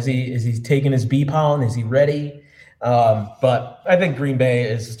 is he taken his B pound? Is he ready? But I think Green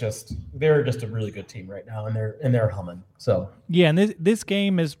Bay they're just a really good team right now, and they're humming. So yeah, and this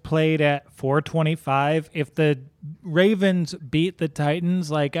game is played at 4:25. If the Ravens beat the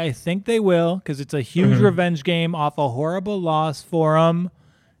Titans, like I think they will, because it's a huge revenge game off a horrible loss for them.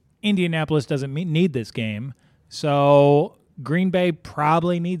 Indianapolis doesn't need this game, so Green Bay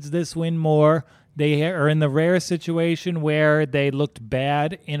probably needs this win more. They are in the rare situation where they looked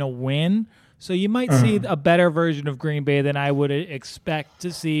bad in a win. So you might see a better version of Green Bay than I would expect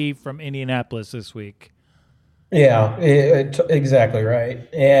to see from Indianapolis this week. Yeah, exactly right.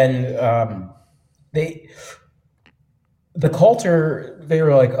 And the Colts they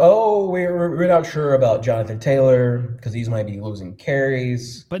were like, oh, we're not sure about Jonathan Taylor because he might be losing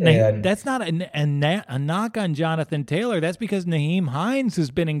carries. But that's not a knock on Jonathan Taylor. That's because Naheem Hines has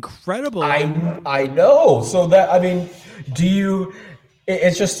been incredible. I know. So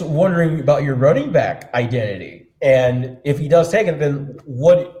it's just wondering about your running back identity. And if he does take it, then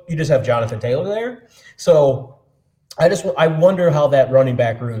you just have Jonathan Taylor there. So I wonder how that running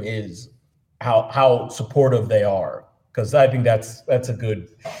back room is, how supportive they are. Because I think that's a good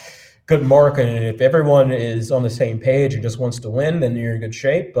market. And if everyone is on the same page and just wants to win, then you're in good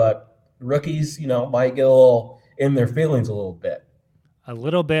shape. But rookies, might get a little in their feelings a little bit. A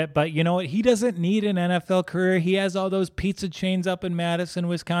little bit, but you know what? He doesn't need an NFL career. He has all those pizza chains up in Madison,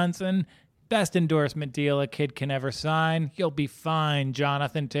 Wisconsin. Best endorsement deal a kid can ever sign. You'll be fine,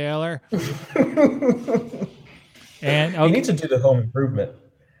 Jonathan Taylor. And he needs to do the home improvement.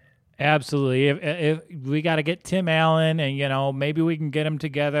 Absolutely. If we got to get Tim Allen, and maybe we can get them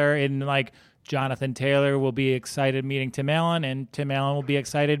together, and like Jonathan Taylor will be excited meeting Tim Allen, and Tim Allen will be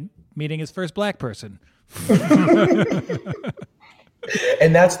excited meeting his first black person.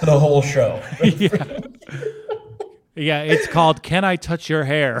 And that's the whole show. Yeah, it's called "Can I Touch Your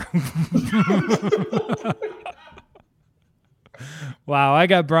Hair?" Wow, I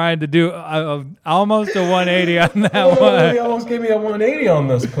got Brian to do almost a 180 on that one. He almost gave me a 180 on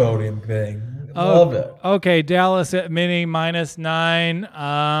this podium thing. Love it. Okay, Dallas at mini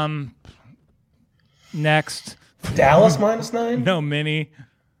 -9. Next. Dallas -9? No, mini.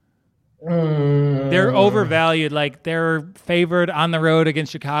 They're overvalued. Like, they're favored on the road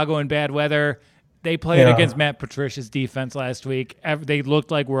against Chicago in bad weather. They played against Matt Patricia's defense last week. They looked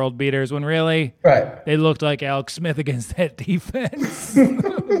like world beaters when really they looked like Alex Smith against that defense.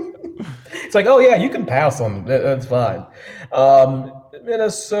 It's like, oh, yeah, you can pass on them. That's fine.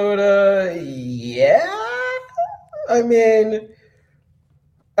 Minnesota, yeah. I mean,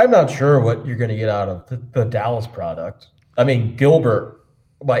 I'm not sure what you're going to get out of the Dallas product. I mean, Gilbert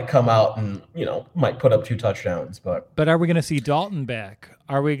might come out and, might put up 2 touchdowns. But are we going to see Dalton back?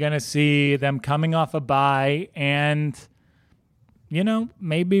 Are we going to see them coming off a bye? And,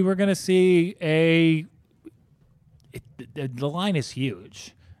 maybe we're going to see the line is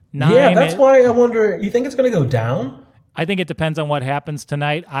huge. That's why I wonder, you think it's going to go down? I think it depends on what happens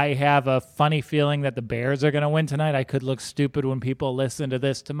tonight. I have a funny feeling that the Bears are going to win tonight. I could look stupid when people listen to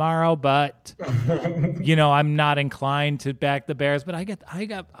this tomorrow, but I'm not inclined to back the Bears. But I got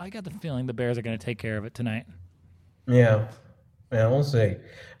the feeling the Bears are going to take care of it tonight. Yeah, we'll see.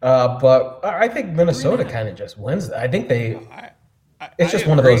 But I think Minnesota kind of just wins that. I think it's just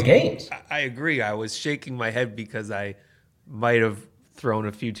one of those games. I agree. I was shaking my head because I might have thrown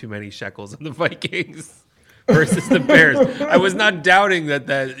a few too many shekels on the Vikings versus the Bears. I was not doubting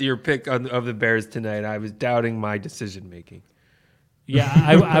that your pick of the Bears tonight. I was doubting my decision making. Yeah,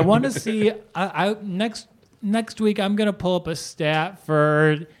 I want to see. Next week I'm going to pull up a stat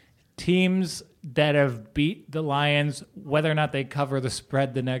for teams that have beat the Lions, whether or not they cover the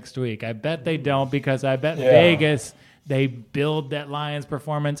spread the next week. I bet they don't, because I bet Vegas, they build that Lions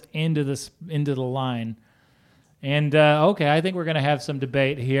performance into the line. And I think we're going to have some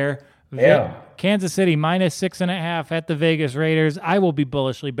debate here. Yeah. Kansas City -6.5 at the Vegas Raiders. I will be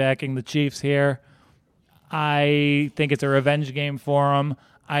bullishly backing the Chiefs here. I think it's a revenge game for them.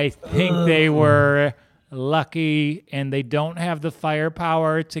 I think they were lucky, and they don't have the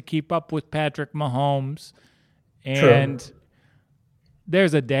firepower to keep up with Patrick Mahomes. And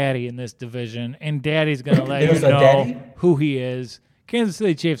there's a daddy in this division, and daddy's going to let you know who he is. Kansas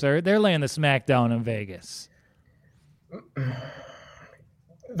City Chiefs, they're laying the smack down in Vegas.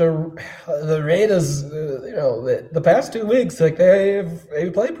 The Raiders, the past 2 weeks, like they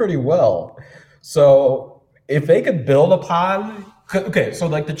play pretty well. So if they could build upon, okay, so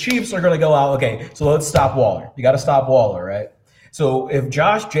like the Chiefs are going to go out. Okay, so let's stop Waller. You got to stop Waller, right? So if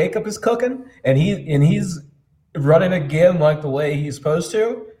Josh Jacob is cooking and he's running again like the way he's supposed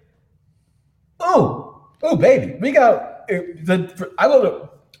to, oh baby, we got I love it.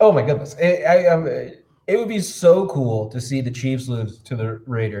 Oh my goodness, it would be so cool to see the Chiefs lose to the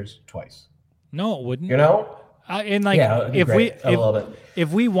Raiders twice. No, it wouldn't. You know, and like if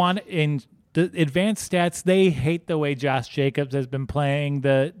we want in the advanced stats, they hate the way Josh Jacobs has been playing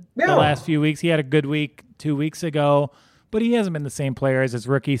the last few weeks. He had a good week 2 weeks ago, but he hasn't been the same player as his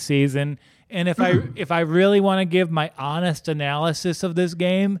rookie season. And if I really want to give my honest analysis of this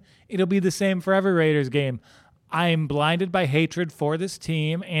game, it'll be the same for every Raiders game. I'm blinded by hatred for this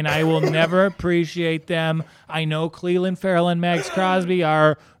team, and I will never appreciate them. I know Cleveland Farrell and Max Crosby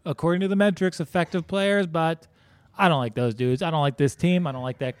are, according to the metrics, effective players, but I don't like those dudes. I don't like this team. I don't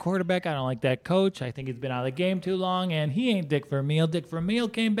like that quarterback. I don't like that coach. I think he's been out of the game too long, and he ain't Dick Vermeil. Dick Vermeil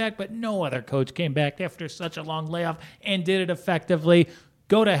came back, but no other coach came back after such a long layoff and did it effectively.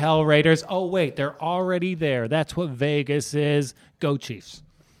 Go to hell, Raiders. Oh, wait, they're already there. That's what Vegas is. Go Chiefs.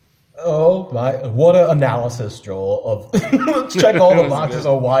 Oh my! What an analysis, Joel. Of let's check all the boxes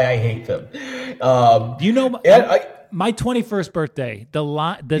on why I hate them. My 21st birthday,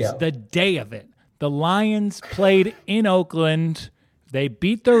 the day of it, the Lions played in Oakland. They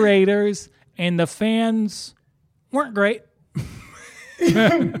beat the Raiders, and the fans weren't great.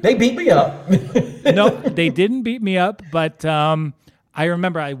 They beat me up. No, they didn't beat me up, but I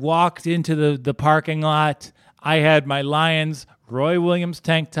remember I walked into the parking lot. I had my Lions Roy Williams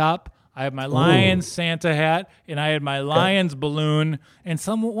tank top. I had my Lions Santa hat, and I had my Lions balloon. And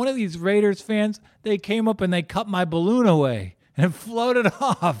one of these Raiders fans, they came up and they cut my balloon away and floated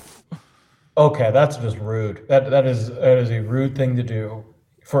off. Okay, that's just rude. That is a rude thing to do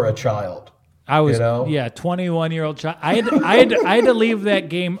for a child. I was 21-year-old child. I had to leave that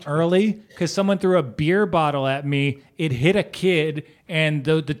game early because someone threw a beer bottle at me. It hit a kid, and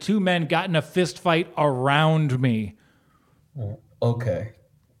the two men got in a fist fight around me. Okay.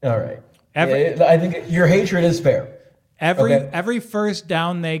 All right. I think your hatred is fair. Every first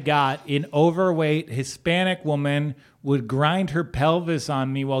down they got, an overweight Hispanic woman would grind her pelvis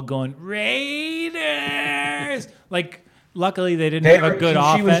on me while going, Raiders! Like, luckily they didn't have a good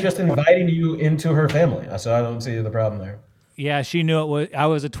offense. She was just inviting you into her family, so I don't see the problem there. Yeah, she knew I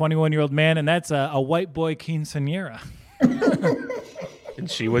was a 21-year-old man, and that's a white boy quinceañera. And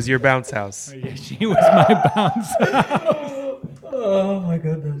she was your bounce house. Yeah, she was my bounce house. Oh, my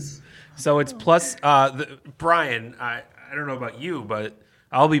goodness. So it's plus, Brian, I don't know about you, but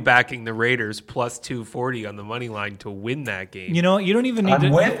I'll be backing the Raiders plus 240 on the money line to win that game. You know, you don't even need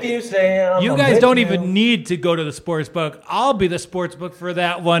I'm with you, Sam. You guys don't even need to go to the sports book. I'll be the sports book for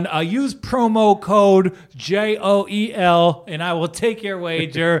that one. Use promo code JOEL, and I will take your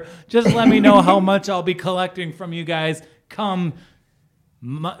wager. Just let me know how much I'll be collecting from you guys come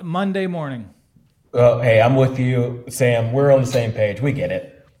Monday morning. Hey, I'm with you, Sam. We're on the same page. We get it.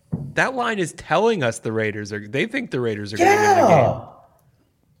 That line is telling us they think the Raiders are going to win the game.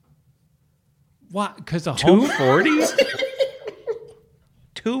 What? Because of 240?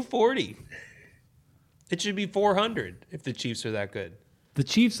 240. It should be 400 if the Chiefs are that good. The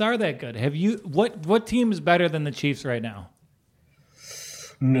Chiefs are that good. What team is better than the Chiefs right now?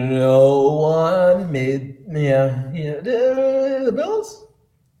 No one. The Bills.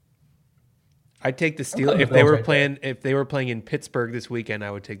 I'd take the Steelers if they were playing. If they were playing in Pittsburgh this weekend,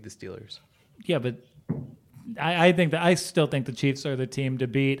 I would take the Steelers. Yeah, but I still think the Chiefs are the team to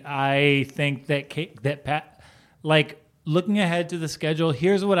beat. I think looking ahead to the schedule.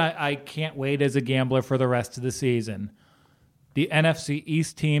 Here's what I can't wait as a gambler for the rest of the season: the NFC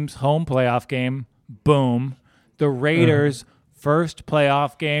East team's home playoff game. Boom. The Raiders' first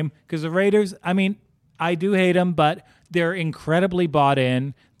playoff game, because the Raiders. I mean, I do hate them, but they're incredibly bought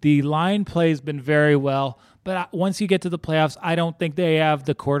in. The line play's been very well, but once you get to the playoffs, I don't think they have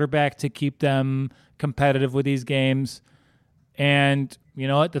the quarterback to keep them competitive with these games. And you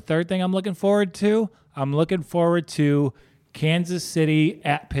know what? The third thing I'm looking forward to Kansas City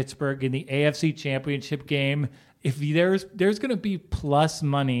at Pittsburgh in the AFC Championship game. If there's going to be plus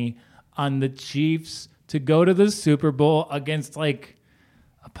money on the Chiefs to go to the Super Bowl against like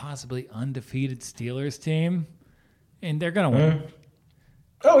a possibly undefeated Steelers team, and they're going to win.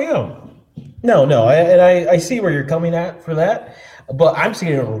 Oh, yeah. No. I see where you're coming at for that, but I'm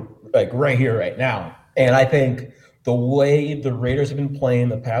seeing it like right here, right now. And I think the way the Raiders have been playing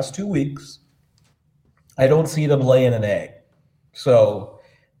the past 2 weeks, I don't see them laying an egg. So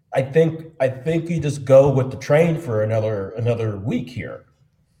I think you just go with the train for another week here.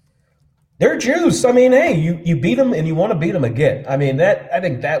 They're juice. I mean, hey, you beat them and you want to beat them again. I mean, I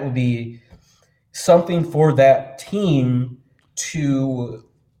think that would be something for that team to.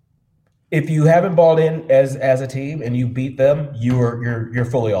 If you haven't bought in as a team and you beat them, you're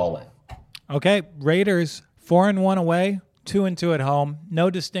fully all in. Okay, Raiders 4-1 away, 2-2 at home, no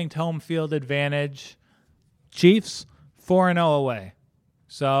distinct home field advantage. Chiefs 4-0 away.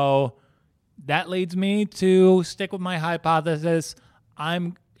 So that leads me to stick with my hypothesis.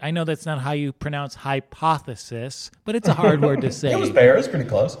 I know that's not how you pronounce hypothesis, but it's a hard word to say. It was fair. It was pretty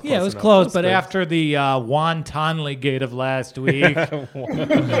close. Yeah, it was close, but after the Wonton gate of last week.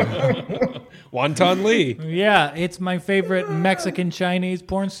 Wonton Lee. Yeah, it's my favorite Mexican-Chinese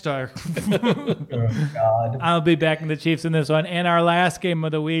porn star. Oh, God. I'll be backing the Chiefs in this one. And our last game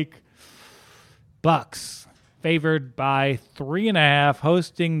of the week, Bucks, favored by 3.5,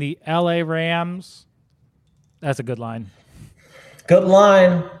 hosting the LA Rams. That's a good line. Good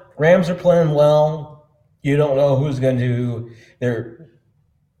line. Rams are playing well. You don't know who's going to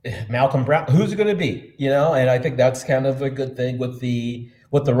Malcolm Brown. Who's it going to be? And I think that's kind of a good thing with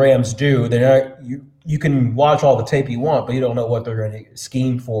what the Rams do. They're not, you can watch all the tape you want, but you don't know what they're going to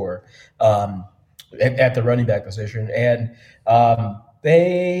scheme for at the running back position. And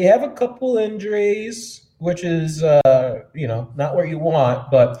they have a couple injuries, which is not where you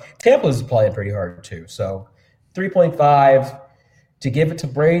want. But Tampa's playing pretty hard too. So 3.5. To give it to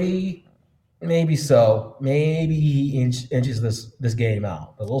Brady, maybe so. Maybe he inches this game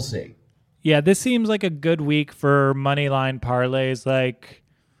out, but we'll see. Yeah, this seems like a good week for moneyline parlays. Like,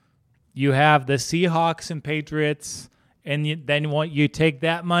 you have the Seahawks and Patriots, and then you take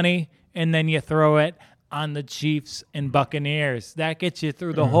that money, and then you throw it on the Chiefs and Buccaneers. That gets you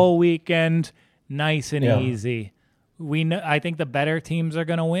through the whole weekend nice and easy. I think the better teams are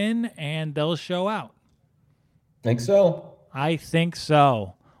going to win, and they'll show out. Think so. I think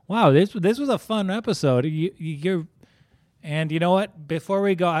so. Wow, this was a fun episode. And you know what? Before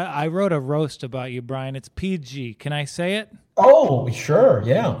we go, I wrote a roast about you, Brian. It's PG. Can I say it? Oh, sure,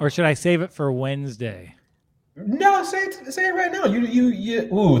 yeah. Or should I save it for Wednesday? No, say it right now.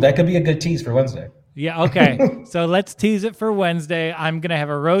 Ooh, that could be a good tease for Wednesday. Yeah, okay. So let's tease it for Wednesday. I'm going to have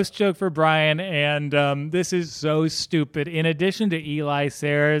a roast joke for Brian, and this is so stupid. In addition to Eli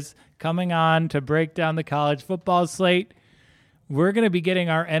Sayers coming on to break down the college football slate, we're going to be getting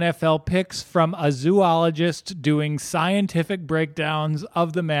our NFL picks from a zoologist doing scientific breakdowns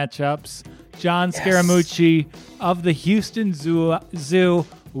of the matchups. John Scaramucci of the Houston Zoo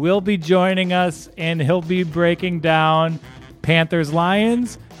will be joining us, and he'll be breaking down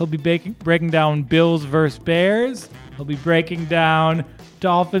Panthers-Lions. He'll be breaking down Bills versus Bears. He'll be breaking down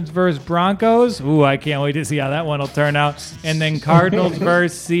Dolphins versus Broncos. Ooh, I can't wait to see how that one will turn out. And then Cardinals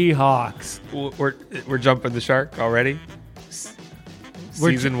versus Seahawks. We're jumping the shark already?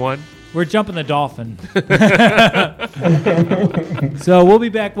 Season 1? We're jumping the dolphin. So we'll be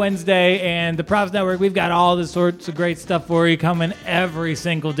back Wednesday, and the Props Network, we've got all the sorts of great stuff for you coming every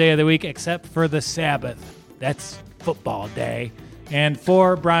single day of the week except for the Sabbath. That's football day. And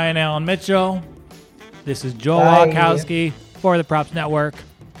for Brian Allen Mitchell, this is Joel Walkowski for the Props Network,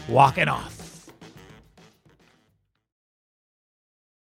 walking off.